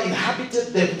thou that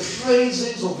inhabited the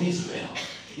praises of Israel.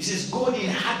 He says God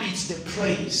inhabits the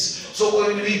praise. So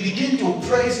when we begin to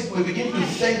praise him, we begin to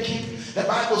thank him, the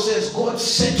Bible says God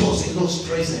settles in those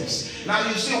praises. Now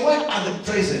you see, where are the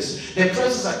praises? The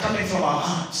praises are coming from our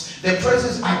hearts. The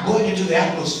praises are going into the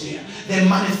atmosphere. The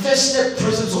manifested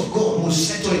presence of God will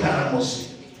settle in that atmosphere.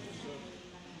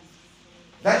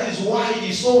 That is why it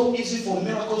is so easy for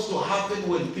miracles to happen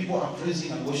when people are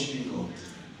praising and worshiping God.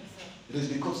 It is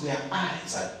because their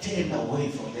eyes are turned away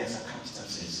from their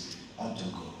circumstances unto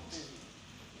God.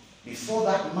 Before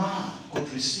that man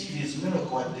could receive his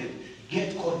miracle at the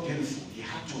gate called Beautiful, he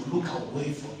had to look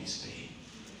away from his pain.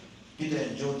 Peter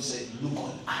and John said, look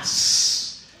on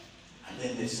us. And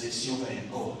then they said, silver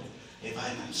and gold, and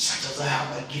such as I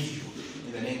have, I give you,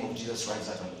 in the name of Jesus Christ,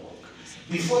 that I walk.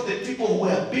 Before the people who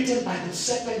were bitten by the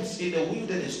serpents in the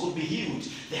wilderness could be healed,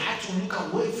 they had to look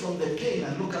away from the pain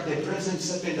and look at the present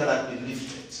serpent that had been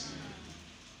lifted.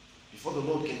 Before the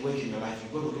Lord can work in your life,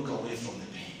 you've got to look away from the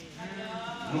pain.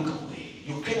 Look away.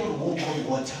 You cannot walk on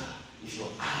water if your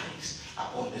eyes are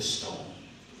on the stone.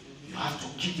 You have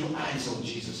to keep your eyes on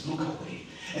Jesus. Look away.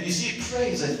 And you see,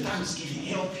 praise and thanksgiving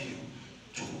help you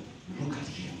to Look at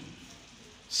him,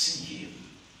 see him,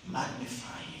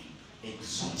 magnify him,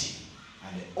 exalt him,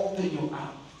 and open your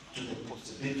heart to the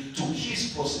possibility, to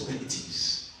his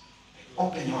possibilities.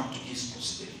 Open your heart to his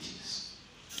possibilities.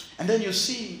 And then you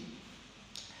see,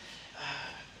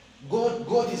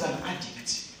 God is an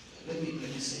addict. Let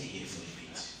me say here for a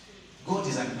bit. God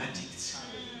is an addict.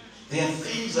 There are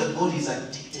things that God is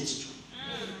addicted to.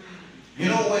 You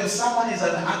know, when someone is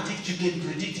an addict, you can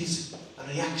predict his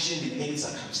reaction in any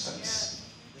circumstance.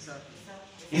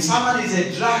 If someone is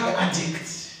a drug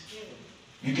addict,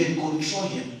 you can control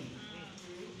him.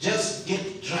 Just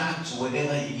get drugs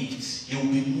wherever he is. He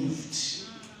will be moved.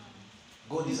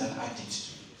 God is an addict.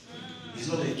 He's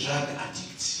not a drug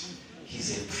addict.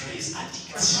 He's a praise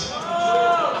addict.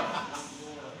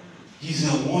 He's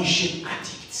a worship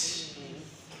addict.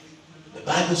 The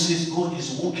Bible says God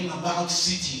is walking about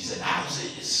cities and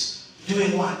houses,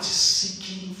 doing what?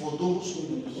 Seeking for those who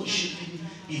will worship him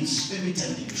in spirit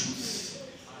and in truth.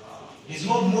 He's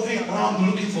not moving around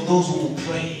looking for those who will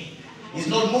pray. He's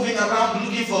not moving around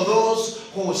looking for those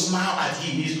who will smile at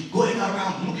him. He's going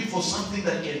around looking for something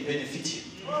that can benefit him.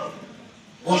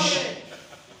 Worship.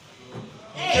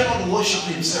 He cannot worship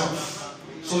himself.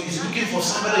 So he's looking for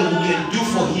somebody who can do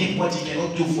for him what he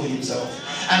cannot do for himself.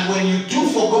 And when you do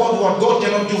for God what God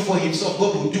cannot do for himself,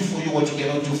 God will do for you what you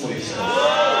cannot do for yourself.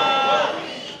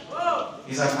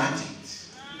 He's an addict.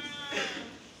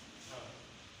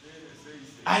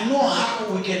 I know how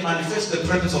we can manifest the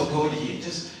presence of God here.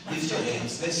 Just lift your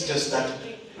hands. Let's just start.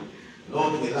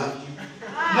 Lord, we love you.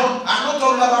 No, I'm not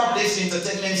talking about this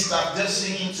entertainment stuff, just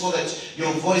singing so that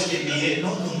your voice can be heard.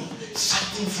 No.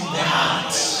 Something from the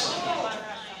heart.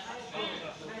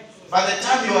 By the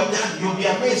time you are done, you'll be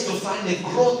amazed to find the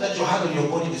growth that you had on your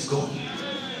body is gone.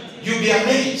 You'll be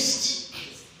amazed.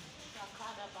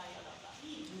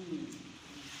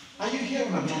 Are you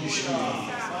hearing what I'm trying to show you?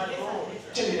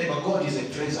 Tell your neighbor, God is a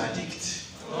praise addict.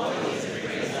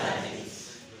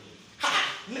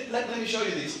 Let me show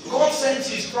you this. God sends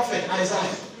his prophet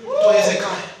Isaiah to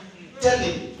Hezekiah. Tell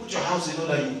him, put your house in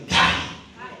order, you die.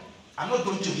 I'm not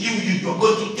going to heal you, you're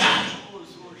going to die.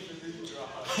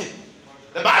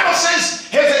 The Bible says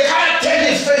Hezekiah turned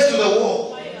his face to the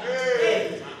wall.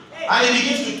 And he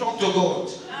begins to talk to God.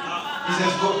 He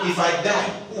says, God, if I die,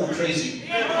 who will praise you?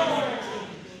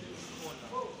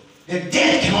 The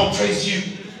dead cannot praise you.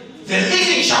 The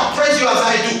living shall praise you as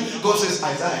I do. God says,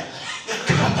 Isaiah.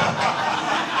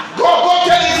 Go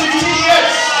tell him 15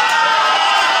 years.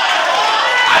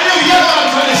 Are you hearing what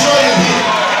I'm trying to show you here?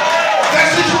 The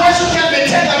situation can be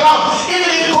turned around.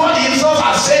 Even if God himself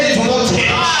has said it will not change.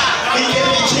 It can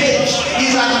be changed.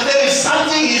 There is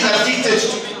something he's addicted to.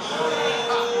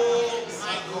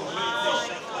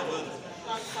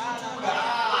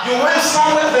 You went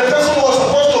somewhere, the person who was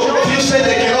supposed to help you said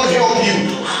they cannot help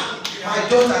you. My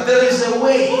daughter, there is a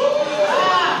way.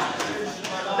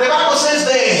 The Bible says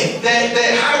the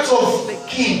hearts of the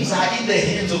kings are in the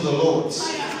hands of the Lord.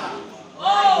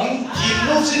 He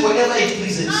moves it whenever it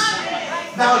pleases.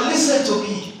 Now listen to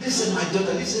me. Listen, my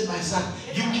daughter. Listen, my son.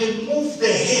 You can move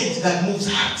the hand that moves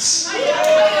hearts.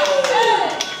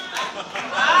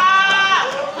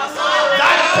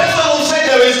 That person who said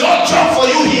there is no job for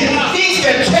you here, things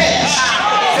can change.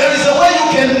 There is a way you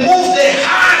can move the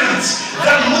hands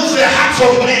that moves the hearts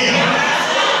of men.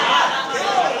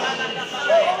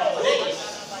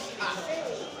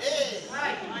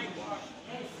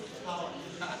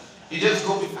 You just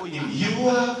go before him. You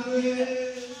are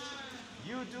great.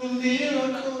 You do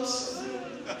miracles.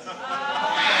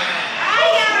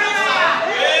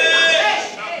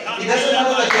 It doesn't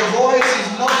matter that your voice is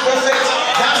not perfect.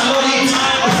 That's not it.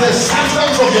 It's the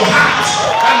substance of your heart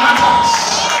that matters.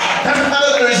 It doesn't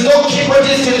matter that there is no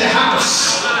keyboardist in the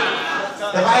house.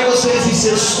 The Bible says it's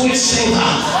a sweet savor.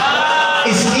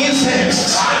 It's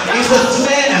incense. It's the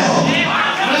smell.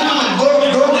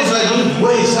 God is like,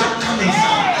 where is that coming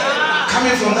from?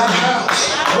 Coming from that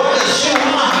house. What does she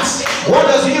want? What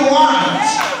does he want?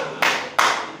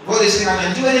 God is saying, I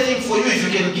can do anything for you if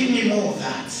you can give me more of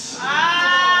that.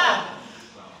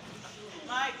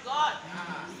 My God.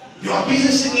 You are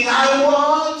busy singing, I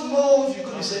want more of you.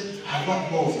 God is saying, I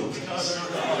want more of your praise.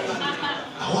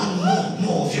 I want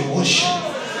more of your worship.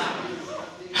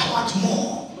 I want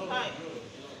more.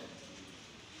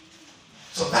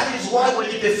 So that is why when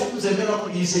he performs a miracle,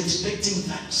 he's expecting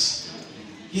thanks.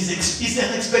 It's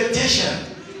an expectation.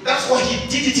 That's why he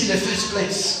did it in the first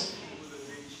place.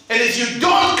 And if you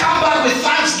don't come back with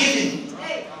thanksgiving,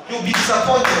 you'll be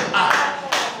disappointed.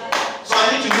 So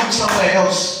I need to look somewhere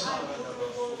else.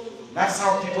 That's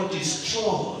how people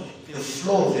destroy the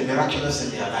flow of the miraculous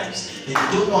in their lives. They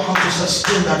don't know how to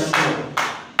sustain that flow.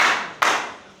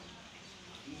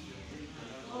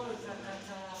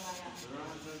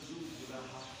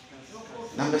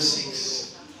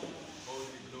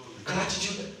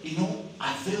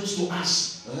 avails to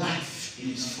us life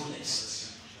in its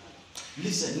fullest.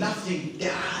 Listen, nothing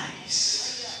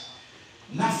dies.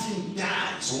 Nothing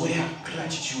dies where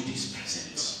gratitude is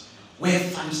present, where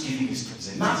thanksgiving is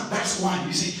present. That's why,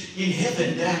 you see, in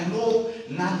heaven there are no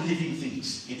non-living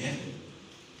things in heaven.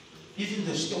 Even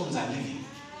the stones are living.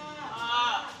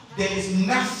 There is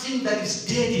nothing that is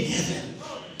dead in heaven.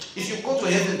 If you go to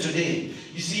heaven today,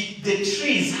 you see, the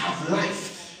trees have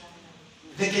life.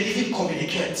 They can even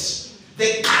communicate.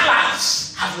 The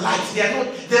colors have life.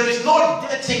 There is no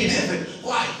dead thing in heaven.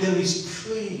 Why? There is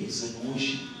praise and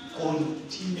worship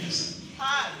continuously.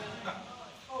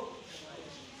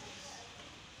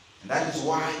 And that is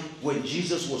why when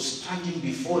Jesus was standing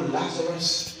before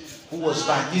Lazarus, who was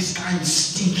by this time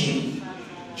stinking,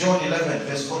 John 11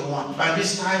 verse 41, by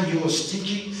this time he was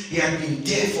stinking. He had been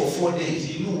dead for 4 days.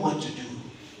 He knew what to do.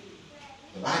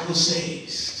 The Bible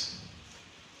says,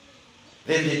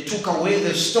 then they took away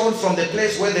the stone from the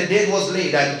place where the dead was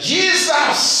laid, and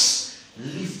Jesus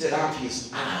lifted up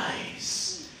his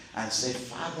eyes and said,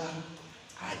 Father,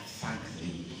 I thank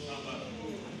thee.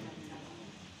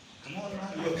 Come on,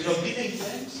 man. You're giving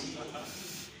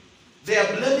thanks. They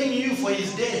are blaming you for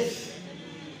his death.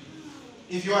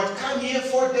 If you had come here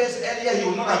 4 days earlier, you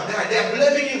would not have died. They are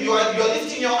blaming you. You are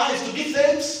lifting your eyes to give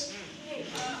thanks.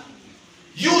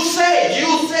 You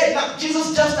said. Now,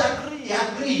 Jesus just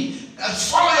agreed. And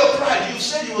swallow your pride. You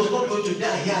said he was not going to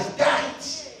die. He has died.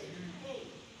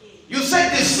 You said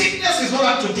the sickness is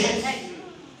not unto death.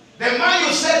 The man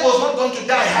you said was not going to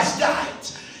die has died.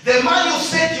 The man you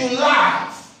said you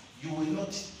love, you will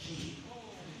not heal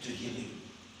to heal him.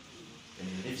 And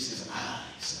he lifts his eyes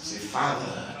and says,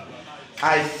 Father,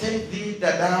 I thank thee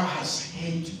that thou hast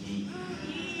heard me.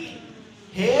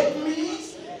 Heard me?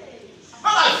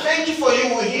 Well, I thank you for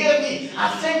you will hear me. I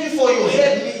thank you for you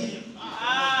heard me.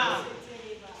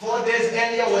 4 days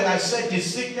earlier when I said the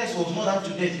sickness was not up to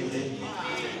date, you heard me.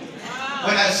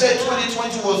 When I said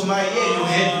 2020 was my year, you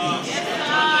heard me.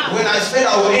 When I said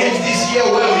I will end this year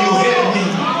well, you heard me.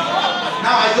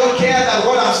 Now I don't care that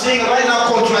what I'm saying right now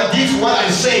contradicts what I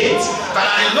said. But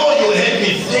I know you heard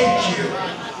me. Thank you.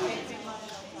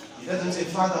 He doesn't say,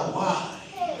 Father, why?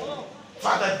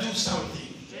 Father, do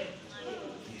something.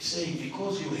 He's saying,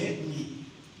 because you heard me,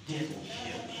 death will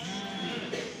hear me.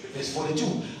 Verse 42,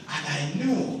 and I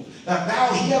knew that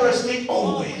thou hearest me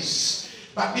always.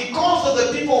 But because of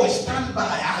the people who stand by,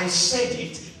 I said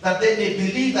it, that they may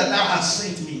believe that thou hast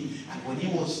sent me. And when he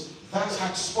was thus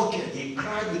had spoken, he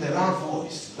cried with a loud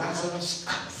voice, Lazarus,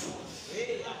 come forth.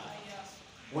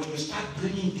 When you start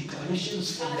bringing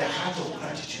declarations from the heart of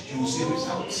gratitude, you will see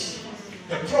results.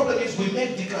 The problem is we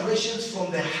make declarations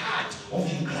from the heart of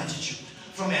ingratitude,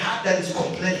 from a heart that is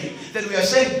complaining. Then we are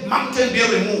saying, mountain be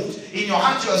removed. In your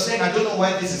heart you are saying, I don't know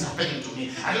why this is happening to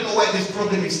me. I don't know why this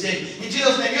problem is staying. In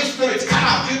Jesus' name, you spirit, come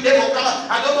out. You devil, come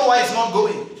out. I don't know why it's not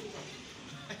going.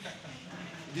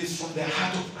 It is from the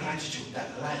heart of gratitude that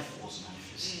life was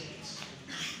manifested.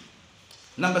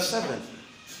 Number 7.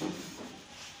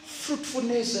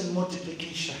 Fruitfulness and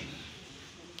multiplication.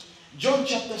 John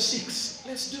chapter 6.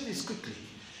 Let's do this quickly.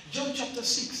 John chapter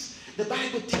 6. The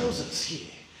Bible tells us here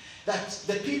that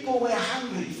the people were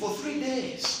hungry for 3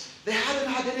 days. They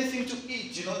hadn't had anything to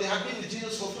eat. You know, they had been with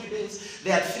Jesus for 3 days.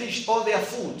 They had finished all their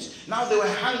food. Now they were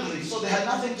hungry, so they had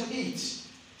nothing to eat.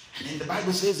 And then the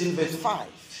Bible says in verse 5,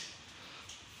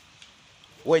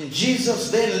 when Jesus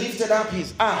then lifted up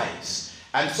his eyes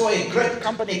and saw a great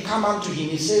company come unto him,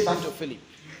 he said unto Philip,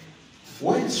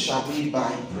 whence shall we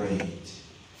buy bread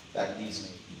that these may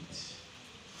eat?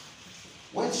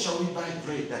 Whence shall we buy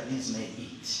bread that these may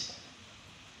eat?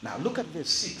 Now look at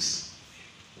verse 6.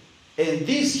 And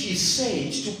this he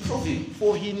said to prove him,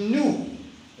 for he knew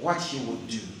what he would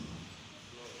do.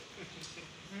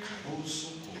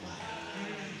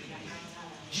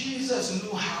 Jesus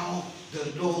knew how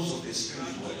the laws of the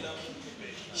Spirit work.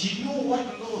 He knew what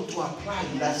law to apply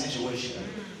in that situation.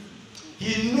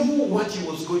 He knew what he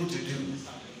was going to do.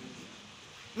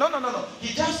 No.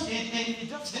 He just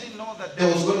didn't know that there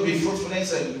was going to be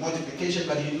fruitfulness and multiplication,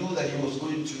 but he knew that he was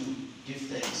going to give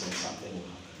thanks and something will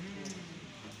happen.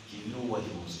 He knew what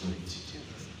he was going to do.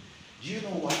 Do you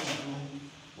know what to do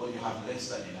when you have less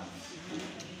than enough?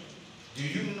 Do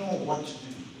you know what to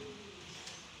do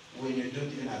when you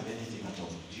don't even have anything at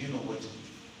all? Do you know what to do?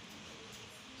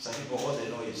 Some people, all they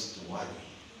know is to worry.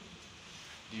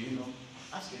 Do you know?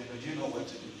 Ask him, do you know what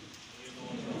to do?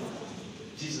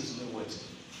 Jesus knew what to do.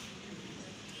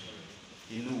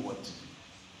 He knew what to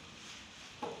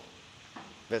do.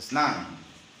 Verse 9.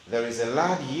 There is a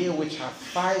lad here which hath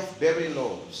 5 berry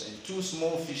loaves and 2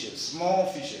 small fishes.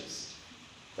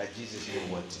 But Jesus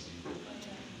knew what to do.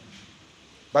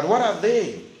 But what are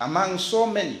they among so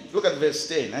many? Look at verse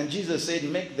 10. And Jesus said,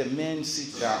 make the men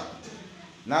sit down.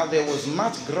 Now there was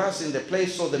much grass in the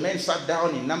place, so the men sat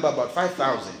down in number about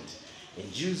 5,000.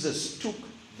 And Jesus took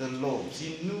the loaves.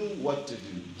 He knew what to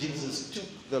do. Jesus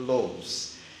took the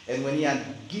loaves. And when he had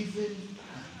given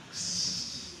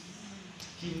thanks,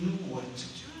 he knew what to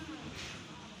do.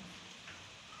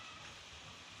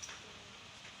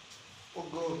 Oh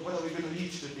God, what are we going to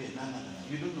eat today? No.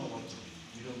 You don't know what to do.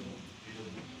 You don't know.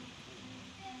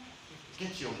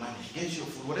 Get your money, get your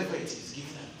food, whatever it is, give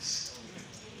thanks.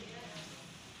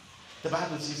 The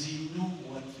Bible says he knew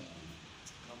what to do.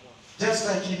 Just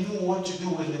like he knew what to do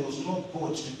when there was no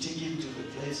boat to take him to the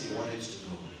place he wanted to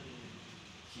go.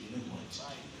 He knew what to do.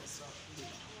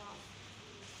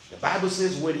 The Bible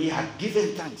says when he had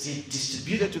given thanks, he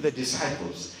distributed to the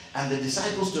disciples, and the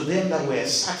disciples to them that were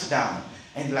sat down,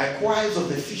 and likewise of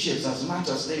the fishes as much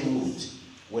as they would.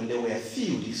 When they were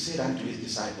filled, he said unto his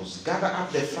disciples, gather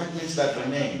up the fragments that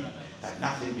remain, that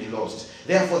nothing be lost.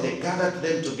 Therefore they gathered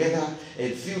them together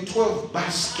and filled 12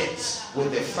 baskets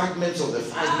with the fragments of the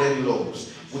 5 dead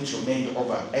loaves, which remained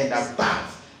over and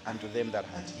above unto them that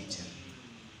had eaten.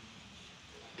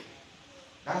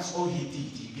 That's all he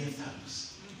did. He gave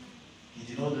thanks. He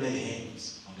did not lay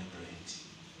hands on the bread.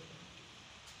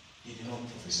 He did not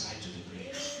prophesy to the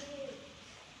bread.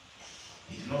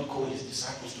 He did not call his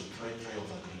disciples to pray of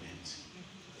agreement.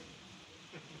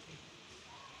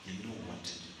 He knew what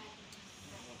to do.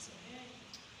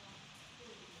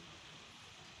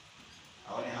 I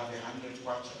only have 100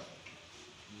 kwacha.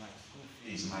 My school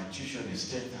fees, my tuition is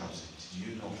 10,000. Do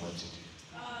you know what to do?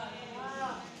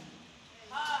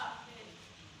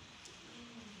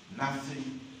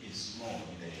 Nothing is small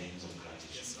in the hands of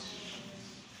gratitude.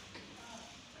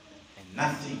 And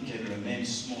nothing can remain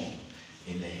small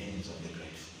in the hands of the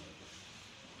grateful.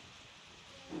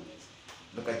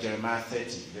 Look at Jeremiah 30,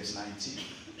 verse 19.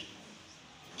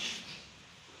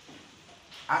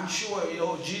 I'm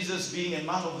sure, Jesus being a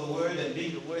man of the word and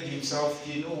being the word himself,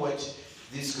 he knew what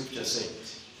this scripture said.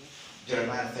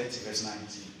 Jeremiah 30, verse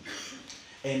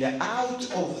 19. And out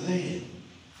of them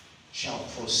shall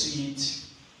proceed,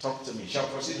 talk to me, shall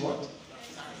proceed what?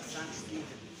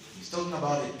 He's talking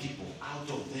about the people. Out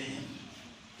of them,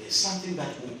 there's something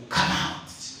that will come out.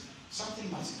 Something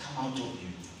must come out of you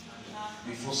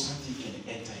before something can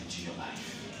enter into your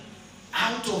life.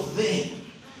 Out of them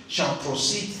shall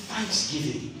proceed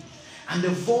thanksgiving and the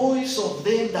voice of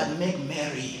them that make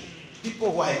merry.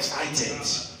 People who are excited.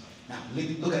 Now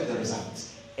look at the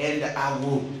results. And I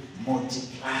will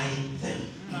multiply them.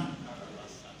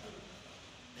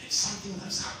 There's something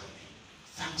that's happening.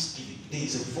 Thanksgiving. There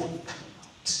is a voice coming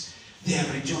out. They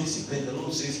are rejoicing. Then the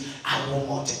Lord says, I will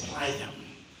multiply them,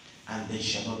 and they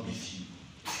shall not be few.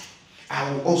 I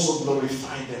will also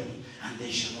glorify them, and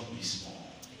they shall not be small.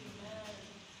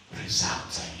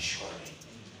 Results are ensuring.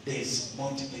 There is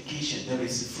multiplication, there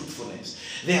is fruitfulness.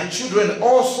 Their children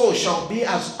also shall be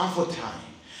as aforetime,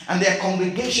 and their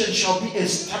congregation shall be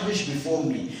established before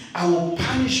me. I will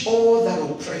punish all that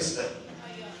oppress them.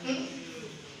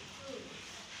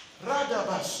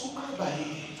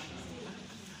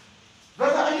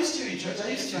 Brother, are you still in church? Are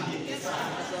you still here?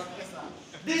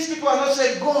 These people are not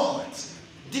saying, God,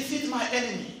 defeat my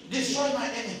enemy, destroy my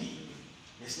enemy.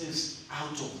 This is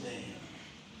out of them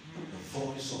the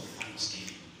voice of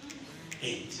thanksgiving.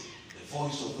 8. The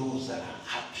voice of those that are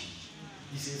happy.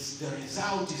 He says the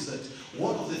result is that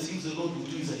one of the things the Lord will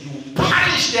do is that he will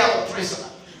punish their oppressor.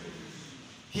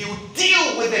 He will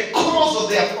deal with the cause of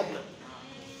their problem.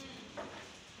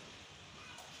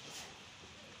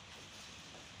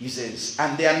 He says,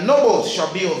 and their nobles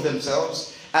shall be of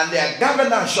themselves, and their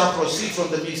governor shall proceed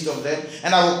from the midst of them,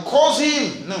 and I will cause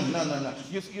him. No.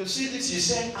 You see this? He's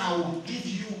saying, I will give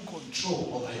you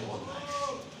control over your own life.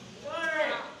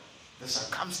 The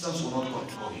circumstance will not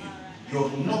control you. Your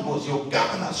nobles, your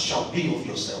governors shall be of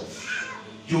yourself.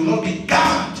 You will not be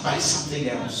governed by something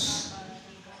else.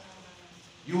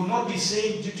 You will not be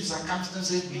saying due to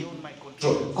circumstances beyond my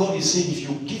control. God is saying, if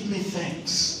you give me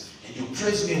thanks and you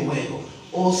praise me well,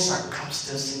 all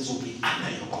circumstances will be under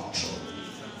your control.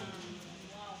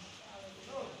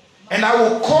 And I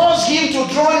will cause him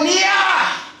to draw near,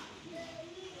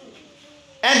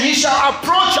 and he shall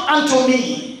approach unto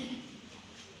me.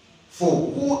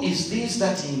 For who is this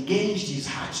that engaged his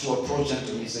heart to approach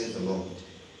unto me, says the Lord?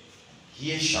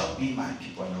 Here shall be my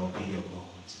people, and I will be your God.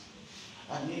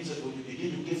 That means that when you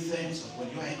begin to give thanks, and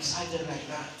when you are excited like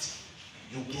that,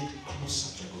 you get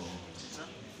closer to God.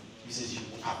 He says, you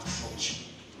will approach me.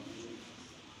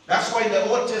 That's why in the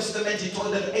Old Testament he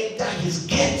told them, enter his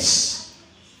gates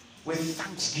with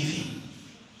thanksgiving.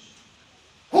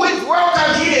 Who is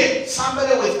welcome here?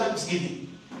 Somebody with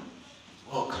thanksgiving,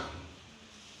 welcome.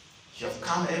 You have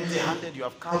come empty-handed, you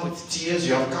have come with tears,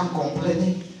 you have come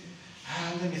complaining.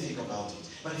 Let me think about it.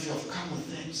 But if you have come with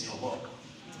thanks, you're welcome.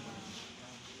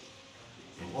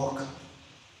 You're welcome.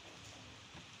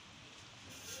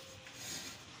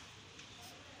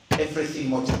 Everything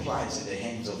multiplies in the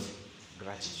hands of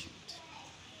gratitude.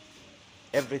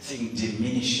 Everything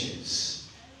diminishes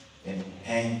in the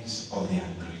hands of the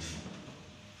ungrateful.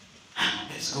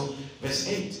 Let's go. Verse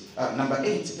 8. Number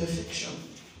 8, perfection.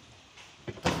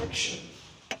 Perfection.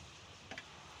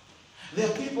 There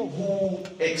are people who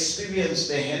experience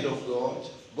the hand of God.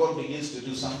 God begins to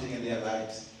do something in their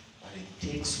lives, but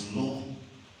it takes long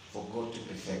for God to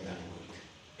perfect that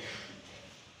work.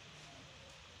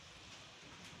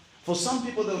 For some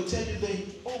people, they will tell you they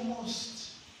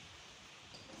almost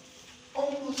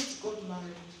got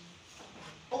married,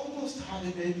 almost had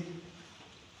a baby,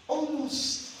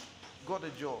 almost got a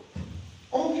job,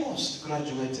 almost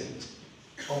graduated,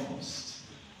 almost.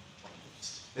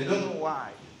 They don't know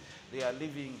why they are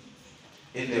living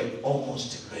in the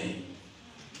almost vein.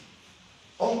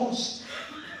 Almost.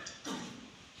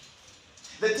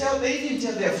 They even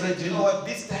tell their friends, you know what,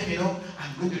 this time,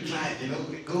 I'm going to try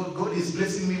it, God is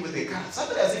blessing me with a car.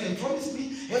 Somebody has even promised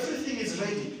me, everything is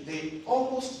ready. They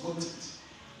almost got it.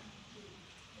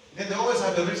 Then they always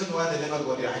have a reason why they never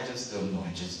got it. I just don't know.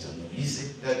 Is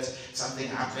it that something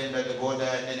happened at the border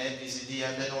and then NPCD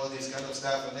and then all this kind of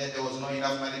stuff and then there was not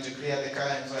enough money to clear the car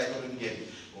and so I couldn't get it?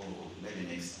 Oh, maybe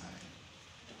next time.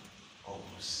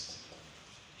 Almost.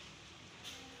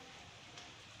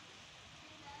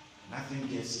 Nothing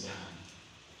gets done.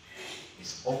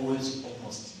 It's always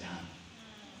almost done.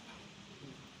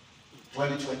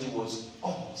 2020 was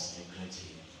almost a great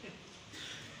year.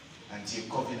 Until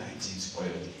COVID-19 spoiled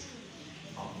it.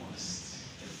 Almost.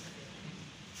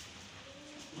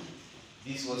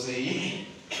 This was a year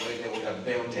where they would have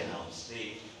built a house.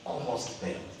 They almost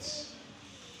built.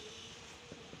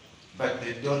 But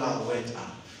the dollar went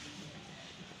up.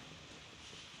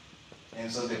 And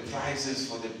so the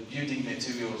prices for the building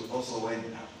materials also went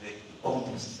up. They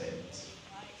almost built.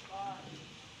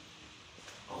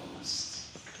 Almost.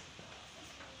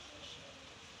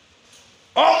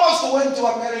 Almost went to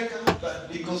America,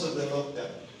 but because of the lockdown.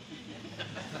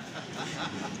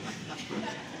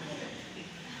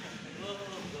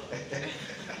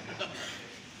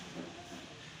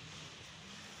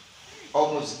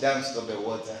 Almost danced on the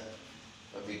water,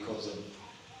 but because of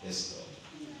the storm.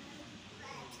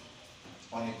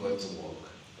 Only got to walk.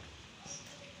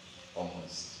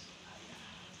 Almost.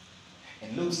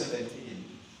 In Luke 17,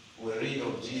 we read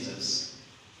of Jesus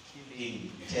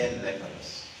healing 10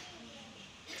 lepers.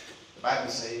 The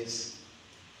Bible says,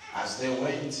 as they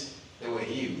went, they were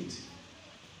healed.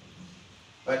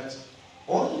 But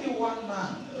only one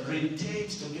man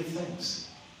retained to give thanks.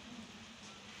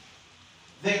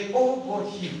 They all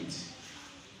got healed,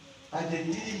 but they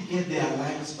didn't get their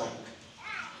lives back.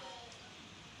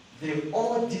 They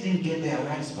all didn't get their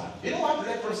lives back. You know what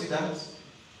leprosy does?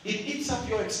 It eats up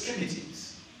your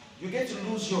extremities. You get to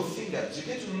lose your fingers. You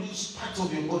get to lose parts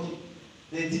of your body.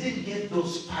 They didn't get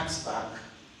those parts back.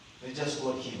 They just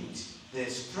got healed. The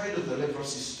spread of the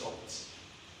leprosy stopped.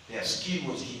 Their skin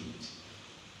was healed.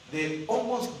 They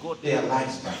almost got their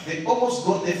lives back. They almost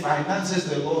got their finances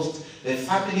they lost, their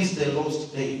families they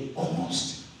lost. They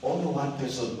almost. Only one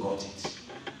person got it.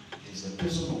 It is the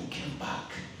person who came back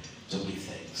to give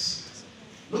thanks.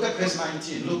 Look at verse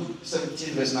 19. Luke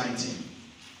 17, verse 19.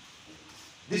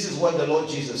 This is what the Lord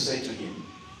Jesus said to him.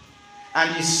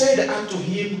 And he said unto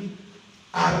him,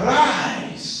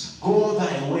 arise, go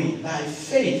thy way. Thy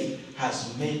faith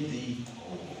has made thee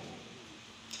whole.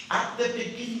 At the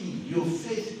beginning, your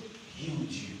faith healed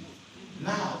you.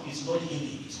 Now it's not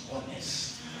healing, it's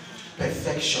wholeness,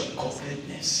 perfection,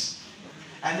 completeness.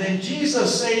 And then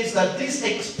Jesus says that this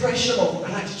expression of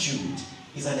gratitude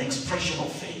is an expression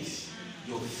of faith.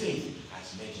 Your faith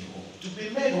has made you whole. To be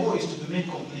made whole is to be made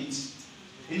complete.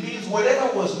 It means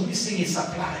whatever was missing is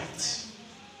supplied.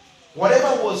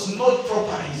 Whatever was not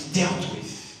proper is dealt with.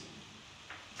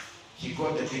 He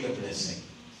got the bigger blessing.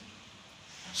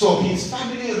 So his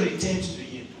family returned to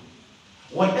him.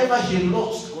 Whatever he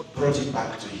lost, God brought it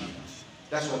back to him.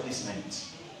 That's what this meant.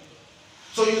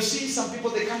 So you see some people,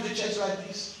 they come to church like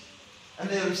this and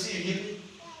they receive healing.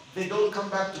 They don't come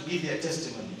back to give their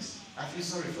testimonies. I feel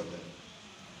sorry for them.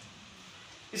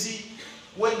 You see,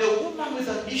 when the woman with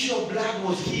an issue of blood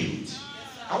was healed,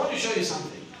 I want to show you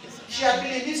something. She had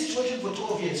been in this situation for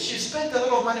 12 years. She spent a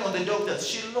lot of money on the doctors.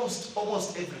 She lost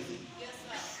almost everything.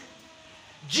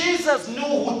 Jesus knew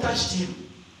who touched him.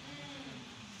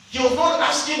 He was not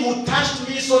asking who touched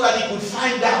me so that he could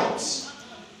find out.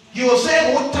 He was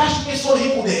saying who touched me so he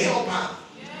could help her.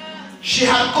 She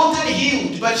had gotten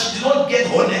healed, but she did not get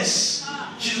wholeness.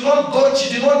 She did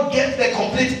not get the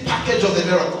complete package of the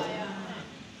miracle.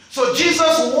 So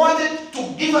Jesus wanted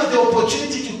to give her the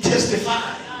opportunity to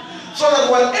testify, so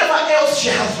that whatever else she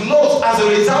has lost as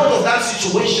a result of that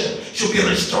situation should be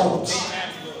restored.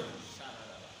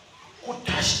 Who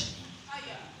touched me?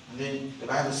 And then the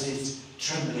Bible says,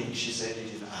 trembling, she said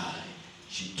it in I.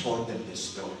 She told them the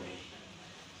story.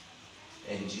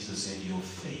 And Jesus said, your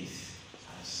faith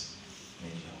has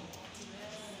made you whole.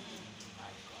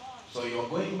 So you're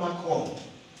going back home.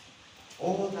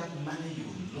 All that money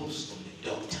you lost from the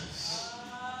doctors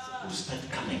will start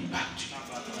coming back to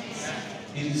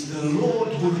you. It is the Lord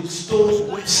who restores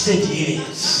wasted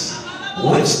years.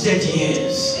 Wasted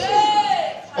years.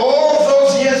 All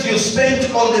those years you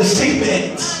spent on the sick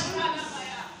bed.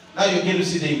 Now you get to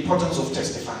see the importance of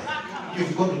testifying.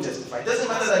 You've got to testify. It doesn't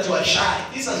matter that you are shy.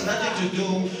 This has nothing to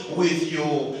do with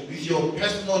your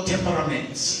personal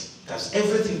temperaments. It has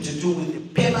everything to do with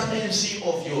the permanency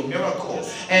of your miracle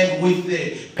and with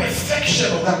the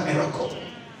perfection of that miracle.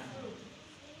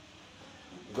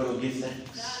 You've got to give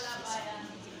thanks.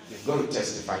 You've got to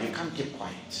testify. You can't keep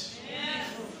quiet.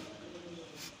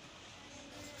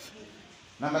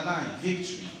 Number 9,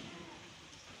 victory.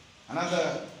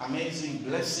 Another amazing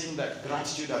blessing that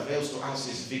gratitude avails to us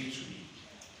is victory.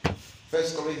 1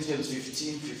 Corinthians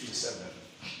 15:57.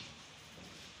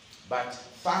 But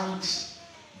thanks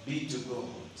be to God,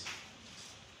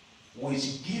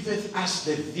 which giveth us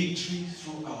the victory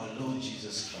through our Lord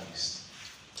Jesus Christ.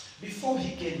 Before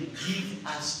he can give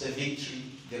us the victory,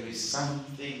 there is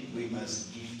something we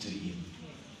must give to him.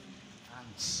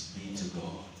 Thanks be to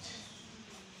God.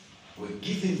 We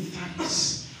give him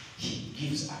thanks, he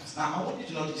gives us. Now I want you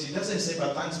to notice, he doesn't say,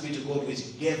 but thanks be to God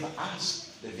which gave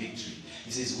us the victory. He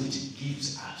says, which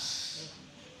gives us.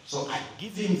 So I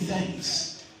give him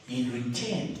thanks. In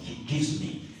return, he gives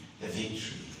me the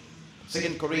victory.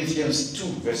 2 Corinthians 2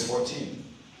 verse 14.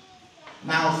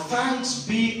 Now thanks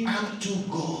be unto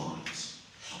God,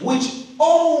 which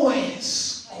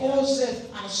always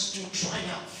causeth us to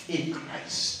triumph in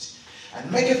Christ,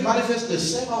 and maketh manifest the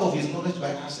savour of his knowledge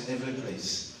by us in every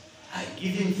place. I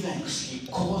give him thanks. He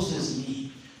causes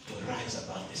me to rise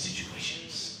above the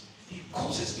situations. He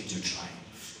causes me to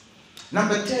triumph.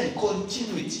 Number 10,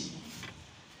 continuity.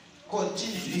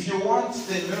 Continuity. If you want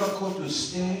the miracle to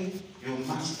stay, you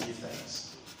must give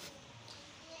thanks.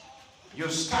 You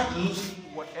start losing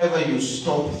whatever you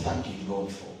stop thanking God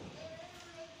for.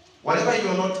 Whatever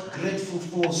you're not grateful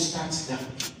for starts down.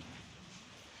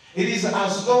 It is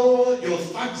as though your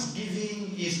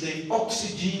thanksgiving is the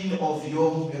oxygen of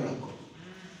your miracle.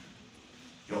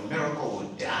 Your miracle will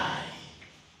die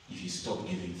if you stop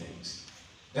giving thanks.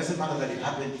 Doesn't matter that it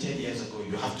happened 10 years ago.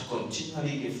 You have to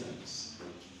continually give thanks.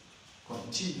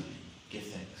 Continually give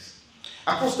thanks.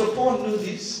 Apostle Paul knew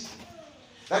this.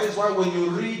 That is why when you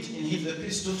read in his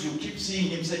epistles, you keep seeing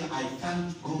him saying, I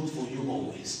thank God for you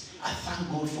always. I thank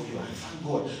God for you. I thank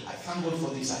God. I thank God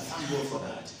for this. I thank God for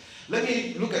that. Let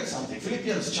me look at something.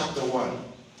 Philippians chapter 1,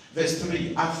 verse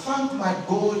 3. I thank my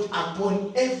God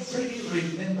upon every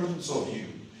remembrance of you.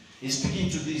 He's speaking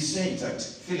to these saints at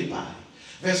Philippi.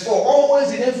 Verse 4.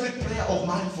 Always in every prayer of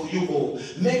mine for you all,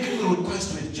 making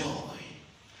request with joy,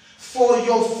 for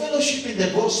your fellowship in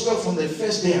the gospel from the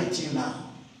first day until now.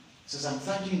 He says, I'm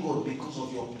thanking God because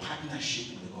of your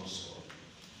partnership in the gospel.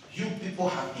 You people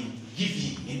have been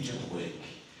giving into the work.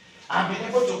 I've been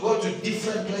able to go to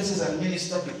different places and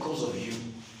minister because of you.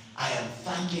 I am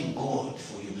thanking God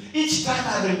for you. Each time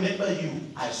I remember you,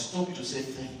 I stop to say,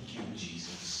 thank you,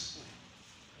 Jesus.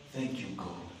 Thank you, God.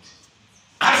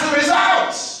 As a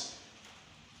result,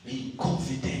 being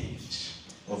confident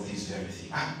of this very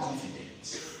thing. I'm confident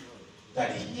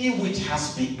that he which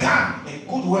has begun a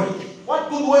good work. What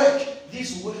good work?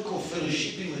 This work of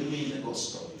fellowshipping with me in the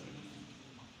gospel.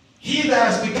 He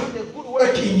that has begun a good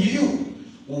work in you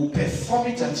will perform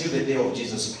it until the day of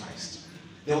Jesus Christ.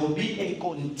 There will be a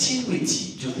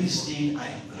continuity to this thing I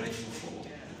am grateful for.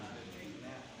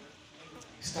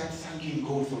 Start thanking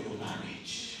God for your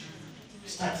marriage.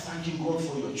 Start thanking God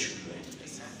for your children.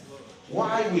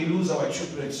 Why we lose our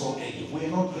children so early? We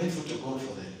are not grateful to God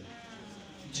for them.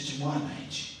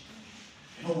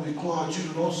 You know, we call our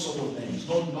children all sorts of names,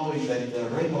 not knowing that in the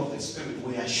realm of the spirit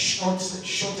we are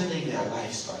shortening their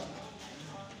lifespan.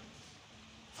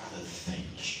 Father,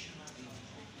 thank you.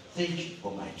 Thank you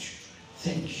for my children.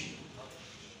 Thank you.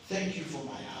 Thank you for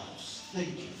my house.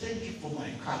 Thank you. Thank you for my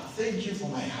car. Thank you for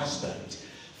my husband.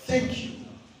 Thank you.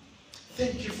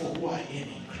 Thank you for who I am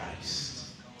in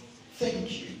Christ.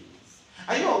 Thank you.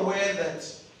 Are you aware that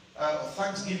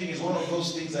Thanksgiving is one of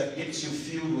those things that gets you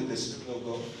filled with the Spirit of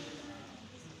God?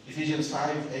 Ephesians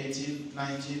 5, 18,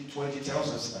 19, 20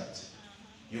 tells us that.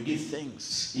 You give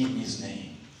thanks in His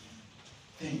name.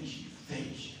 Thank you,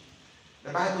 thank you.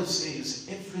 The Bible says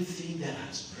everything that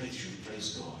has breath should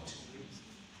praise God.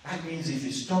 That means if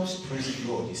it stops praising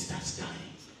God, it starts dying.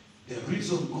 The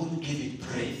reason God gave it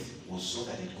breath was so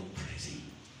that it could praise Him.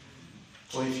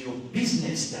 So if your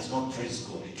business does not praise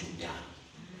God, it will die.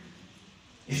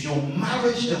 If your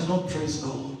marriage does not praise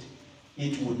God,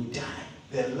 it will die.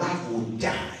 The love will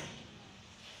die.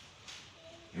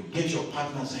 You get your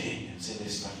partner's hand and say,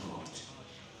 let's thank God.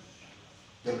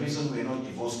 The reason we are not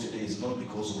divorced today is not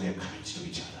because we are kind to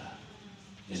each other.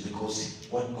 It's because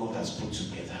what God has put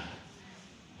together,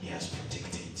 He has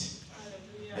protected.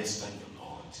 Let's thank the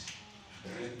Lord.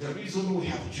 The reason we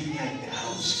have Junior in the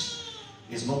house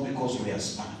is not because we are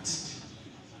smart.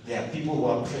 There are people who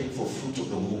are praying for fruit of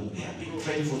the womb. They have been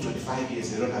praying for 25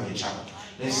 years. They don't have a child.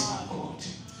 Let's thank God.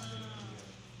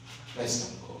 Let's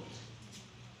thank God.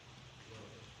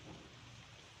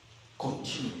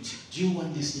 Continuity. Do you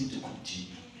want this thing to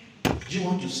continue? Do you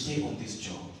want to stay on this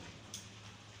job?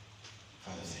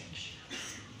 Father, thank you.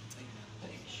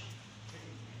 Thank you.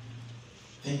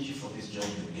 Thank you for this job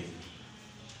you gave me.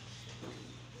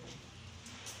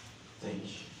 Thank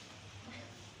you.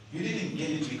 You didn't get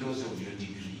it because of your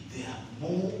degree. There are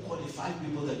more qualified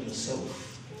people than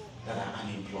yourself that are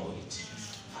unemployed.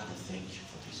 Father, thank you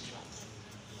for this job.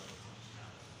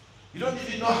 You don't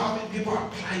even know how many people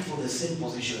applied for the same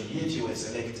position, yet you were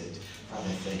selected. Father,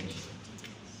 thank you.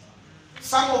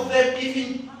 Some of them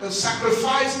even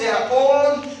sacrificed their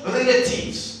own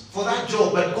relatives for that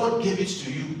job, but God gave it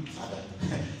to you. Father,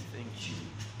 thank you.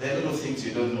 There are little things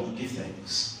you don't know. Give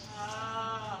thanks.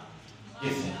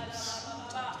 Give thanks.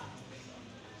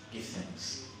 Give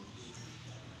thanks.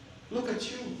 Look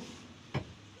at you.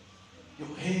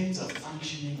 Your hands are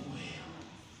functioning well.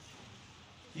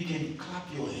 You can clap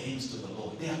your hands to the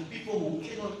Lord. There are people who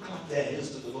cannot clap their hands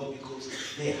to the Lord because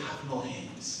they have no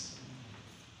hands.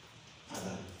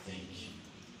 Father, thank you.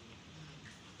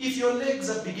 If your legs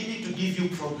are beginning to give you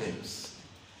problems,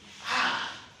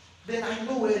 then I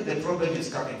know where the problem is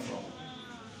coming from.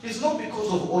 It's not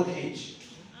because of old age.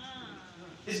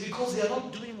 It's because they are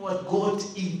not doing what God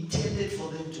intended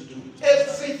for them to do.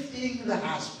 Everything that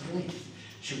has breath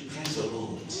should praise the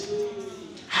Lord.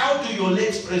 How do your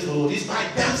legs praise the Lord? It's by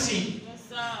dancing. Yes,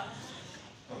 sir.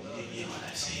 Oh, you didn't hear what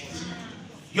I said.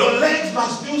 Your legs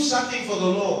must do something for the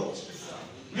Lord.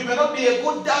 You may not be a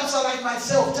good dancer like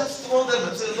myself. Just throw them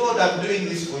and say, Lord, I'm doing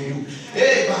this for you.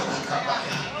 Hey,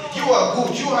 you are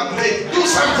good. You are great. Do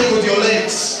something with your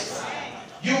legs.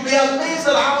 You'll be amazed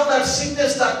at how that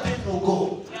sickness, that pain will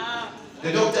go.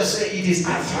 The doctor said it is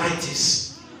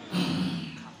arthritis.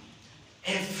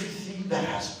 Everything that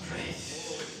has breath.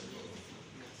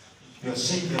 You're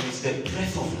saying there is the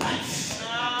breath of life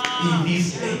in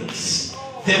these legs.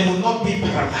 They will not be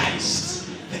paralyzed.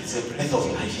 There's the breath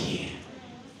of life here.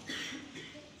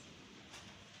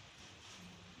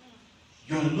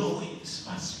 Your loins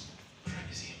must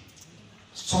praise Him.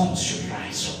 Songs should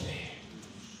rise from there.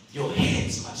 Your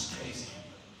hands must praise Him.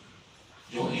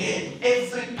 Your head,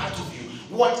 every part of you,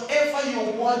 whatever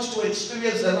you want to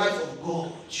experience the life of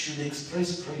God should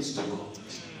express praise to God.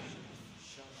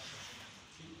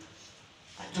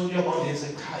 I told you about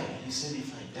Hezekiah. He said,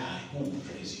 if I die, who will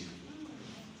praise you?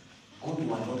 God will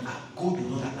not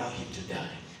allow him to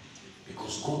die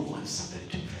because God wants somebody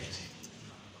to praise Him.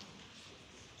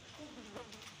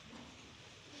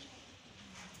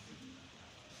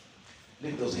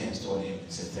 Lift those hands toward Him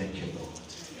and say, thank you, Lord.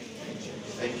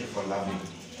 Thank you for loving me.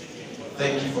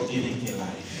 Thank you for giving me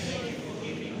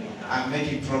life. I'm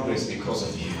making progress because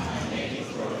of you.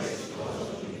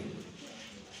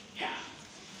 Yeah.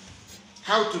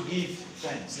 How to give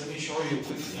thanks. Let me show you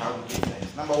quickly how to give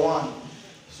thanks. Number one,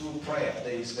 through prayer.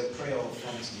 There is the prayer of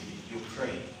thanksgiving. You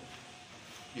pray.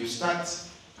 You start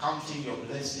counting your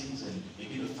blessings and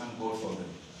begin to thank God for them.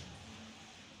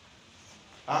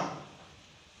 Huh?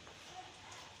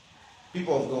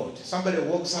 People of God, somebody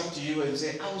walks up to you and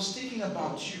says, I was thinking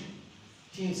about you.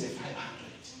 Here's a 500.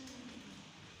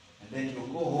 And then you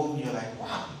go home, you're like,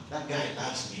 wow, that guy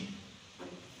loves me.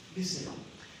 Listen,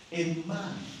 a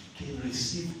man can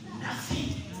receive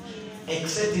nothing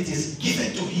except it is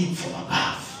given to him from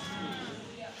above.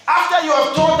 After you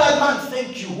have told that man,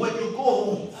 thank you, when you go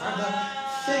home, Father,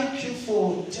 thank you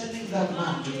for telling that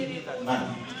man to give me that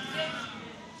money.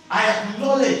 I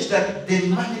acknowledge that the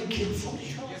money came from you.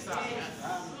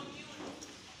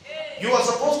 You are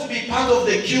supposed to be part of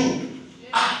the queue.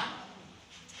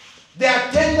 The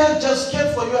attendant just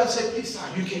came for you and said, please sir,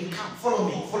 you can come, follow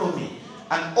me.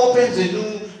 And opens a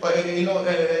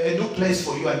new place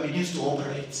for you and begins to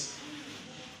operate.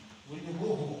 When you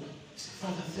go home, you say,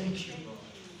 Father, thank you.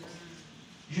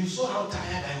 You saw how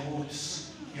tired I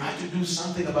was. You had to do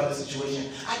something about the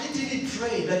situation. I didn't even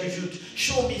pray that you should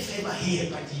show me favor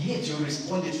here, but yet you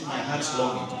responded to my heart's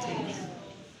longing.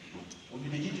 When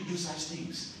you begin to do such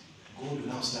things, God will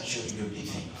now start showing you big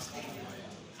things.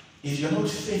 If you're not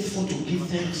faithful to give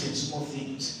thanks in small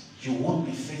things, you won't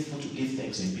be faithful to give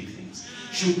thanks in big things.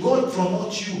 Should God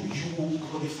promote you, you will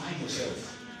glorify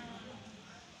yourself.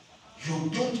 You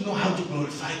don't know how to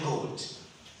glorify God.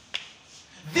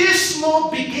 These small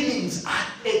beginnings are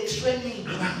a training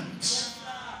ground.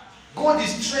 God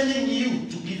is training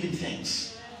you to give Him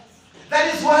thanks.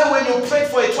 That is why when you prayed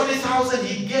for a 20,000,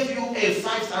 He gave you a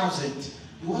 5,000.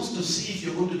 He wants to see if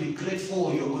you're going to be grateful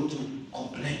or you're going to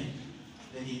complain.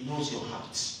 Then He knows your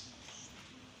heart.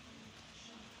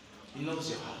 He knows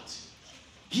your heart.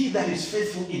 He that is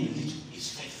faithful in little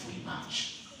is faithful in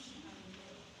much.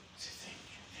 Say thank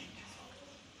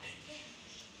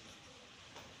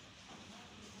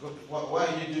you. God, why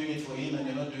are you doing it for Him and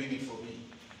you're not doing it for me?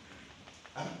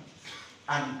 Huh?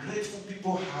 Ungrateful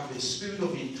people have a spirit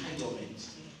of entitlement.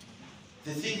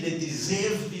 They think they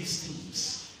deserve these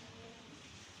things.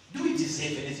 Do we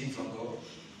deserve anything from God?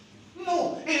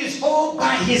 No, it is all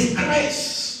by His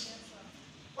grace.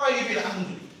 Why are you being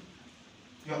angry?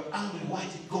 You're angry. Why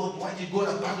did God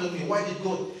abandon me?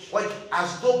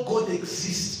 As though God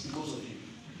exists because of you.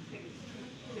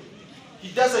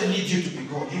 He doesn't need you to be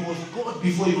God. He was God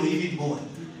before you were even born.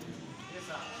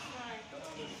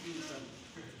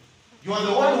 You are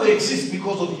the one who exists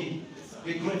because of Him.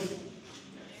 Be grateful.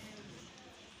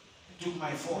 They took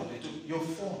my phone. They took your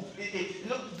phone.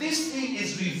 This thing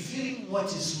is revealing what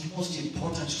is most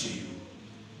important to you.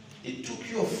 It took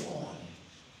your phone.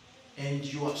 And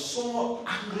you are so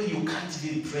angry you can't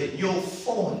even pray. Your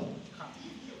phone.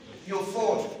 Your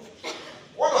phone.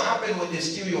 What will happen when they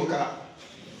steal your car?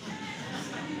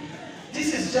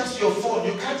 This is just your phone.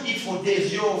 You can't eat for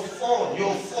days. Your phone.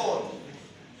 Your phone.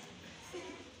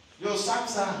 Your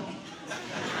Samsung.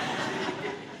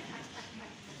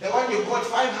 The one you bought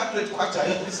 500 kwacha.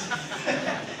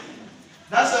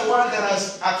 That's the one that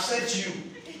has upset you.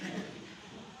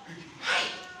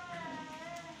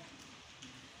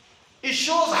 It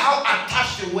shows how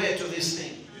attached you were to this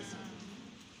thing.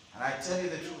 And I tell you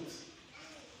the truth.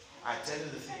 I tell you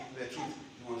the truth.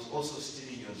 He was also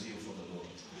stealing your zeal for the Lord.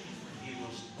 He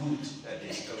was good at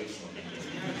this story from you.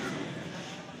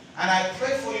 And I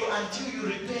pray for you until you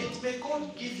repent. May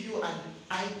God give you an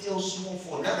ideal small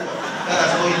phone. That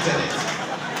has no internet.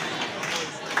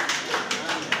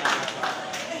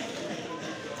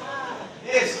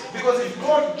 Yes, because if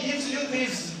God gives you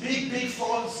these big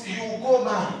phones, you will go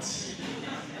mad.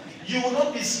 You will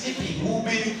not be sleeping. You will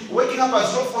be waking up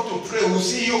as well to pray. We'll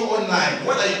see you online.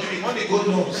 What are you doing? Only God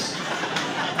knows.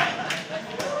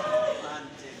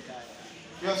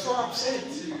 You are so upset.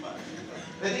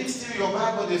 They didn't steal your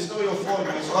Bible, they stole your phone.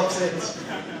 You're so upset.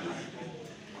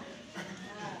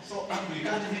 So angry. You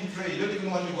can't even pray. You don't even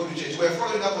want to go to church. We're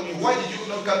following up on you. Why did you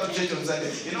not come to church on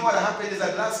Sunday? You know what happened is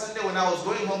that last Sunday when I was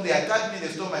going home, they attacked me, they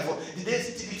stole my phone. Did they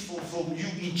steal it from you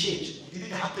in church? Did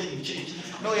it happen in church?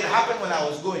 No, it happened when I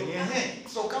was going.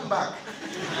 So come back.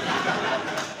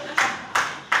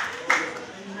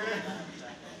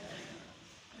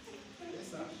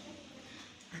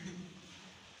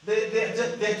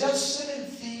 There are just certain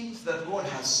things that God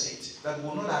has said that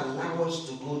will not allow us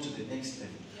to go to the next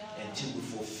level until we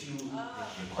fulfill the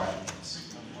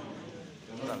requirements.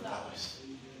 They will not allow us.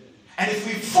 And if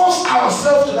we force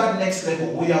ourselves to that next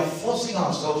level, we are forcing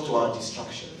ourselves to our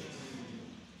destruction.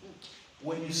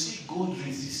 When you see God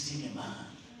resisting a man,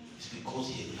 it's because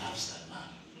He loves that man.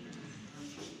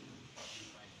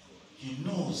 He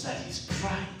knows that his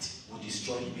pride will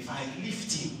destroy him. If I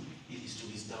lift him, it is to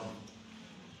his down.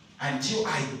 Until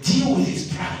I deal with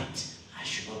his pride, I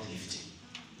should not lift him.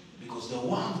 Because the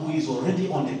one who is already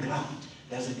on the ground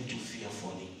doesn't need to fear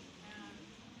falling.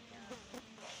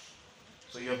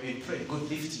 So you have been praying, God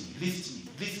lift me, lift me,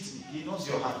 lift me. He knows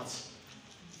your heart.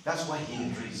 That's why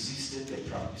he resisted the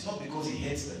proud. It's not because he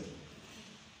hates them.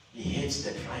 He hates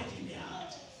the pride in their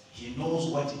heart. He knows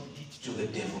what it did to the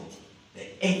devil,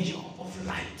 the angel of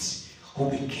light,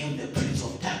 who became the prince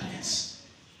of darkness.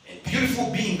 A beautiful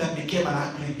being that became an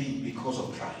ugly being because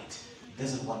of pride. He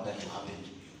doesn't want that to happen to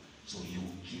you. So he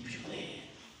will keep you there.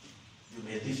 You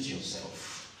may lift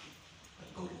yourself,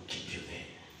 but God will keep you there.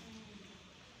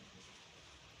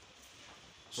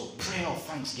 So prayer of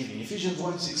thanksgiving. Ephesians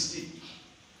 1:16.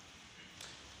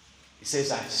 He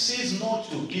says, I cease not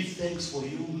to give thanks for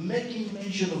you, making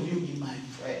mention of you in my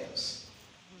prayers.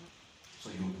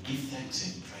 So you give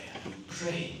thanks in prayer. You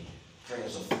pray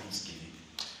prayers of thanksgiving.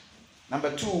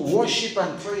 Number 2, worship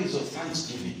and praise of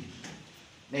thanksgiving.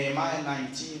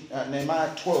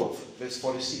 Nehemiah 12, verse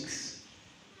 46.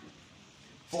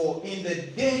 For in the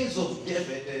days of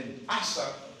David and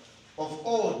Asa of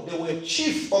old, they were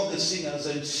chief of the singers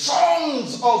and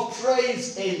songs of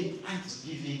praise and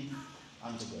thanksgiving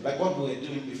unto God. Like what we were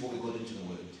doing before we got into the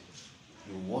word.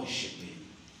 You worship Him.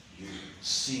 You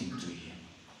sing to Him.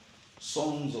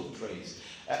 Songs of praise.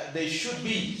 They should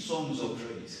be songs of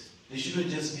praise. They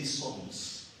shouldn't just be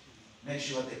songs. Make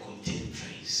sure they contain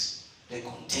praise. They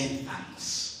contain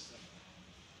thanks.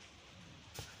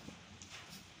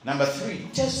 Number 3,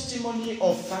 testimony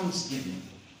of thanksgiving.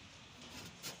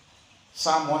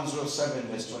 Psalm 107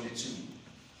 verse 22.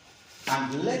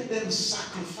 And let them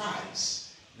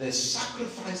sacrifice the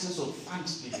sacrifices of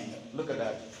thanksgiving. Look at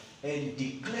that. And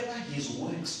declare His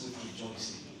works with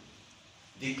rejoicing.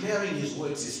 Declaring His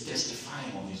works is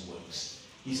testifying of His works.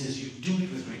 He says you do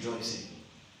it with rejoicing.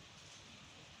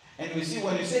 And we see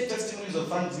when you say testimonies of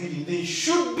thanksgiving, they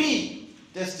should be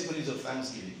testimonies of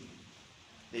thanksgiving.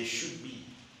 They should be.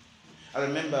 I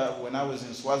remember when I was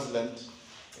in Swaziland,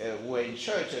 we were in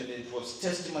church and it was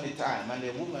testimony time, and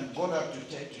a woman got up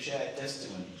to share a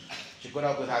testimony. She got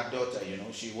up with her daughter,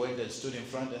 she went and stood in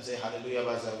front and said, Hallelujah,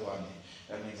 Bazawani.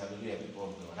 That means Hallelujah, people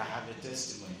of God. I have a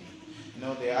testimony.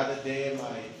 The other day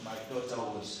my daughter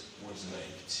was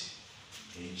raped.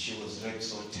 And she was raped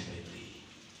so terribly.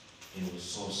 It was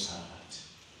so sad.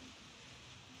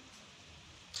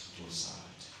 It was sad.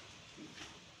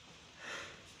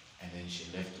 And then she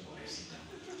left to go and sit down.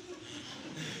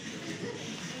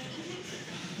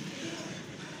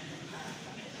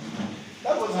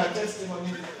 That was her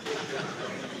testimony.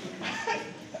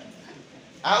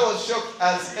 I was shocked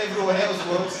as everyone else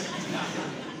was.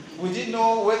 We didn't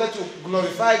know whether to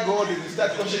glorify God and we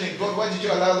start questioning God. Why did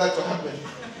you allow that to happen?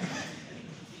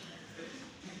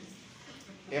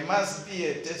 It must be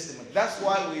a testimony. That's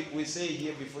why we say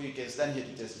here before you can stand here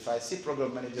to testify. See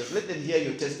program managers, let them hear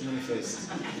your testimony first.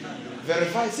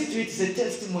 Verify, see to it is a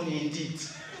testimony indeed.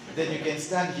 Then you can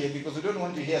stand here because we don't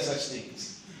want to hear such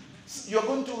things. You're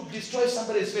going to destroy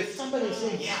somebody's faith. Somebody is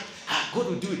saying, yeah, God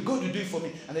will do it. God will do it for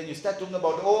me. And then you start talking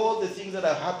about all the things that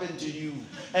have happened to you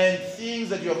and things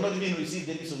that you have not even received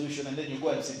any solution, and then you go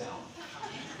and sit down.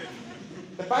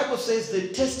 The Bible says the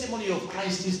testimony of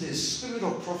Christ is the spirit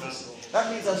of prophecy.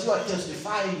 That means as you are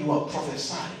testifying, you are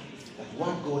prophesying that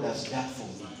what God has done for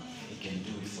me, He can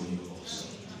do it for you also.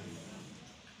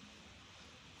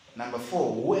 Number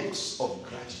 4, works of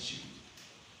gratitude.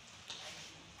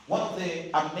 One of the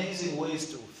amazing ways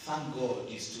to thank God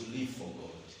is to live for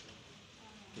God,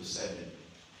 to serve Him.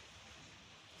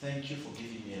 Thank you for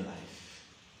giving me a life,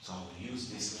 so I will use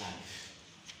this life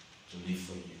to live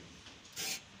for you.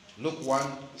 Luke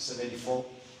 1:74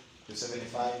 to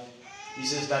 75. He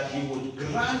says that He would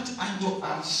grant unto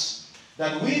us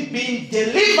that we being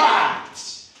delivered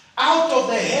out of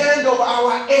the hand of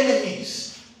our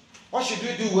enemies. What should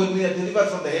we do when we are delivered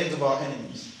from the hands of our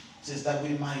enemies? He says that we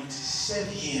might serve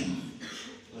Him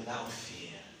without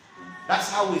fear. That's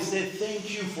how we say thank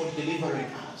you for delivering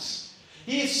us.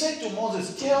 He said to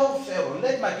Moses, tell Pharaoh,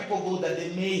 let my people go that they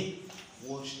may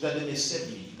worship, that they may serve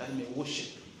me, that they may worship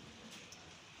me.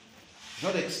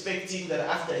 Not expecting that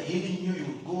after healing you, you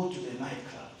would go to the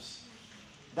nightclubs.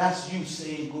 That's you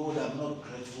saying, God, I'm not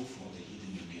grateful for the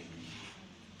healing you gave me.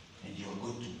 And you are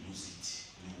going to lose it.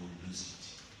 You will lose it.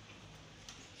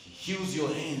 He heals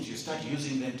your hands, you start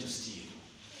using them to steal.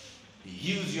 He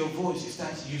heals your voice, you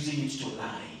start using it to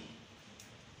lie.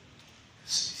 He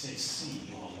says,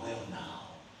 see, you are well now.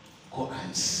 Go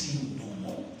and sin no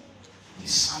more. If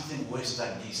something worse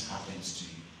than this happens to you.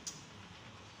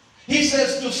 He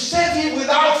says to serve Him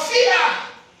without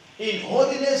fear, in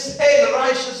holiness and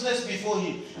righteousness before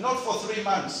Him. Not for 3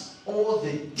 months, all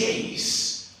the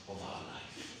days of our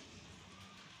life.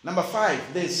 Number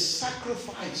 5, the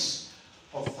sacrifice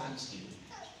of thanksgiving.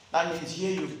 That means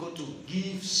here you've got to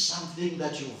give something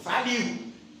that you value.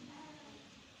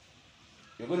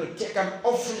 You're going to take an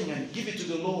offering and give it to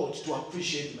the Lord to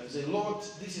appreciate Him. And say, Lord,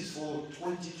 this is for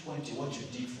 2020, what you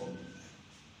did for me.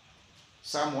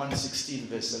 Psalm 116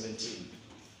 verse 17.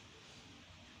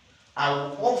 I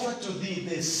will offer to thee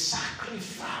the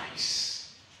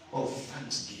sacrifice of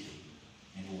thanksgiving,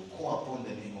 and will call upon the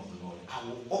name of the Lord. I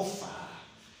will offer.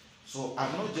 So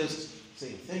I'm not just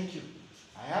saying thank you.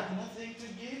 I have nothing to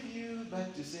give you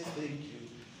but to say thank you.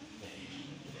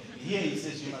 Here He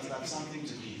says you must have something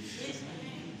to give.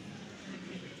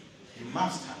 You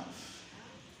must have.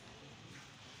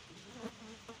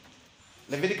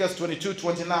 Leviticus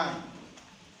 22:29.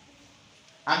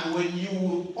 And when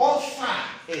you offer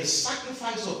a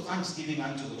sacrifice of thanksgiving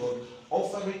unto the Lord,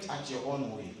 offer it at your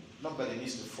own way. Nobody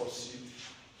needs to force you.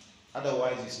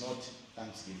 Otherwise, it's not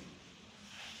thanksgiving.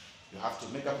 You have to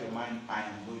make up your mind, I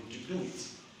am going to do it.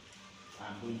 I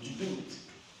am going to do it.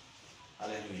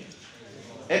 Hallelujah.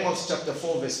 Amos chapter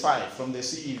 4 verse 5 from the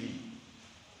CEV.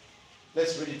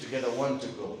 Let's read it together. 1 to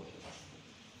go.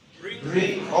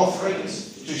 Bring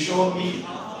offerings to show me.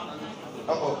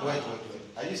 Oh, wait.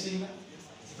 Are you seeing that?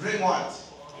 Bring what?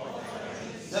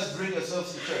 Just bring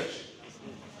yourselves to church.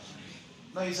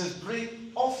 No, he says,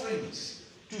 bring offerings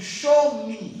to show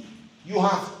me. You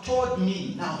have taught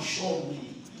me, now show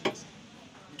me.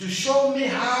 To show me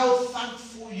how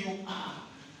thankful you are.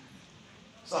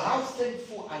 So how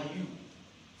thankful are you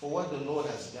for what the Lord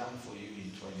has done for you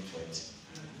in 2020?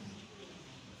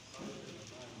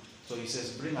 So he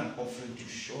says, bring an offering to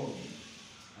show me.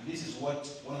 And this is one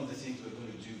of the things we're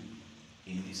going to do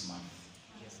in this month.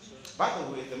 By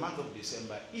the way, the month of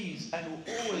December is and will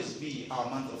always be our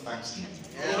month of thanksgiving.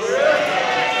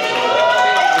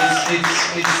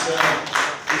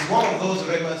 It's one of those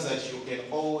rivers that you can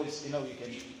always,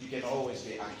 you can always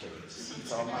be accurate.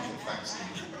 It's our month of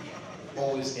thanksgiving.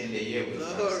 Always end the year with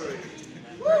thanksgiving.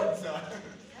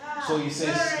 So he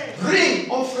says, bring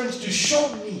offerings to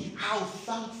show me how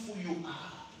thankful you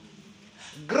are.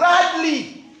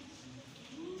 Gladly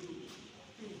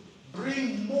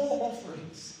bring more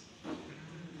offerings.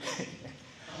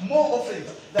 More offerings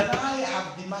than I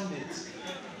have demanded.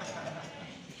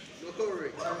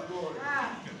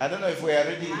 I don't know if we are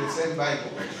reading the same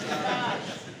Bible.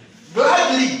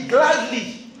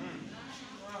 Gladly.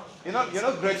 You're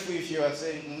not grateful if you are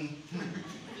saying,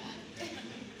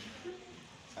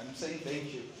 I'm saying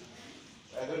thank you.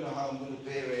 I don't know how I'm going to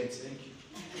pay rent. Thank you.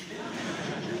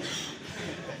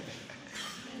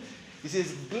 He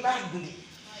says, gladly.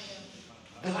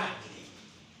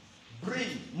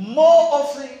 Bring more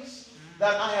offerings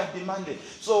than I have demanded.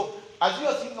 So, as you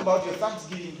are thinking about your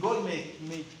thanksgiving, God may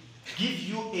give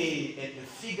you a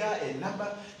figure, a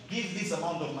number. Give this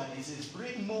amount of money. He says,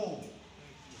 bring more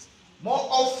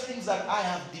offerings than I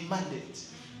have demanded.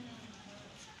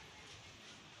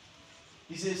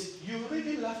 He says, you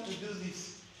really love to do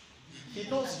this. He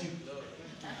knows you.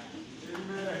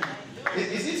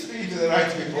 Is he speaking to the right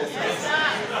people?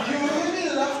 You really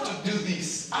love to do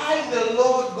this. I, the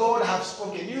Lord God, have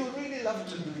spoken. You really love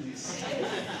to do this.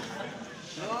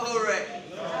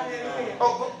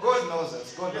 Oh, God knows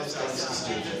us. God knows us.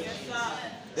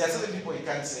 There are certain people he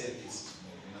can't say this,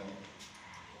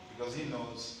 because he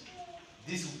knows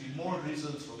this will be more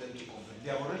reasons for them to complain. They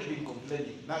have already been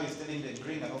complaining. Now he's telling them,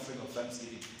 bring an offering of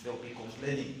thanksgiving. They'll be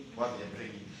complaining what they're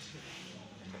bringing.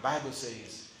 And the Bible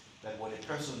says that when a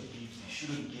person gives, he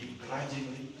shouldn't give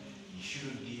grudgingly, he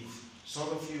shouldn't give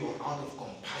sorrowfully or out of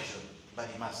compassion, but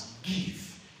he must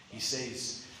give. He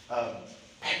says,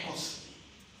 purposefully,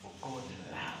 for God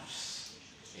loves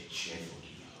a cheerful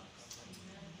giver.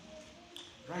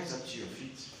 Rise up to your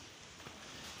feet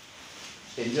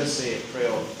and just say a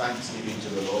prayer of thanksgiving to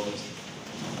the Lord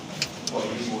for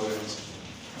his words,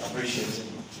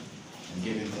 appreciating and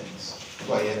giving thanks.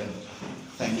 Go ahead and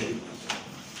thank you.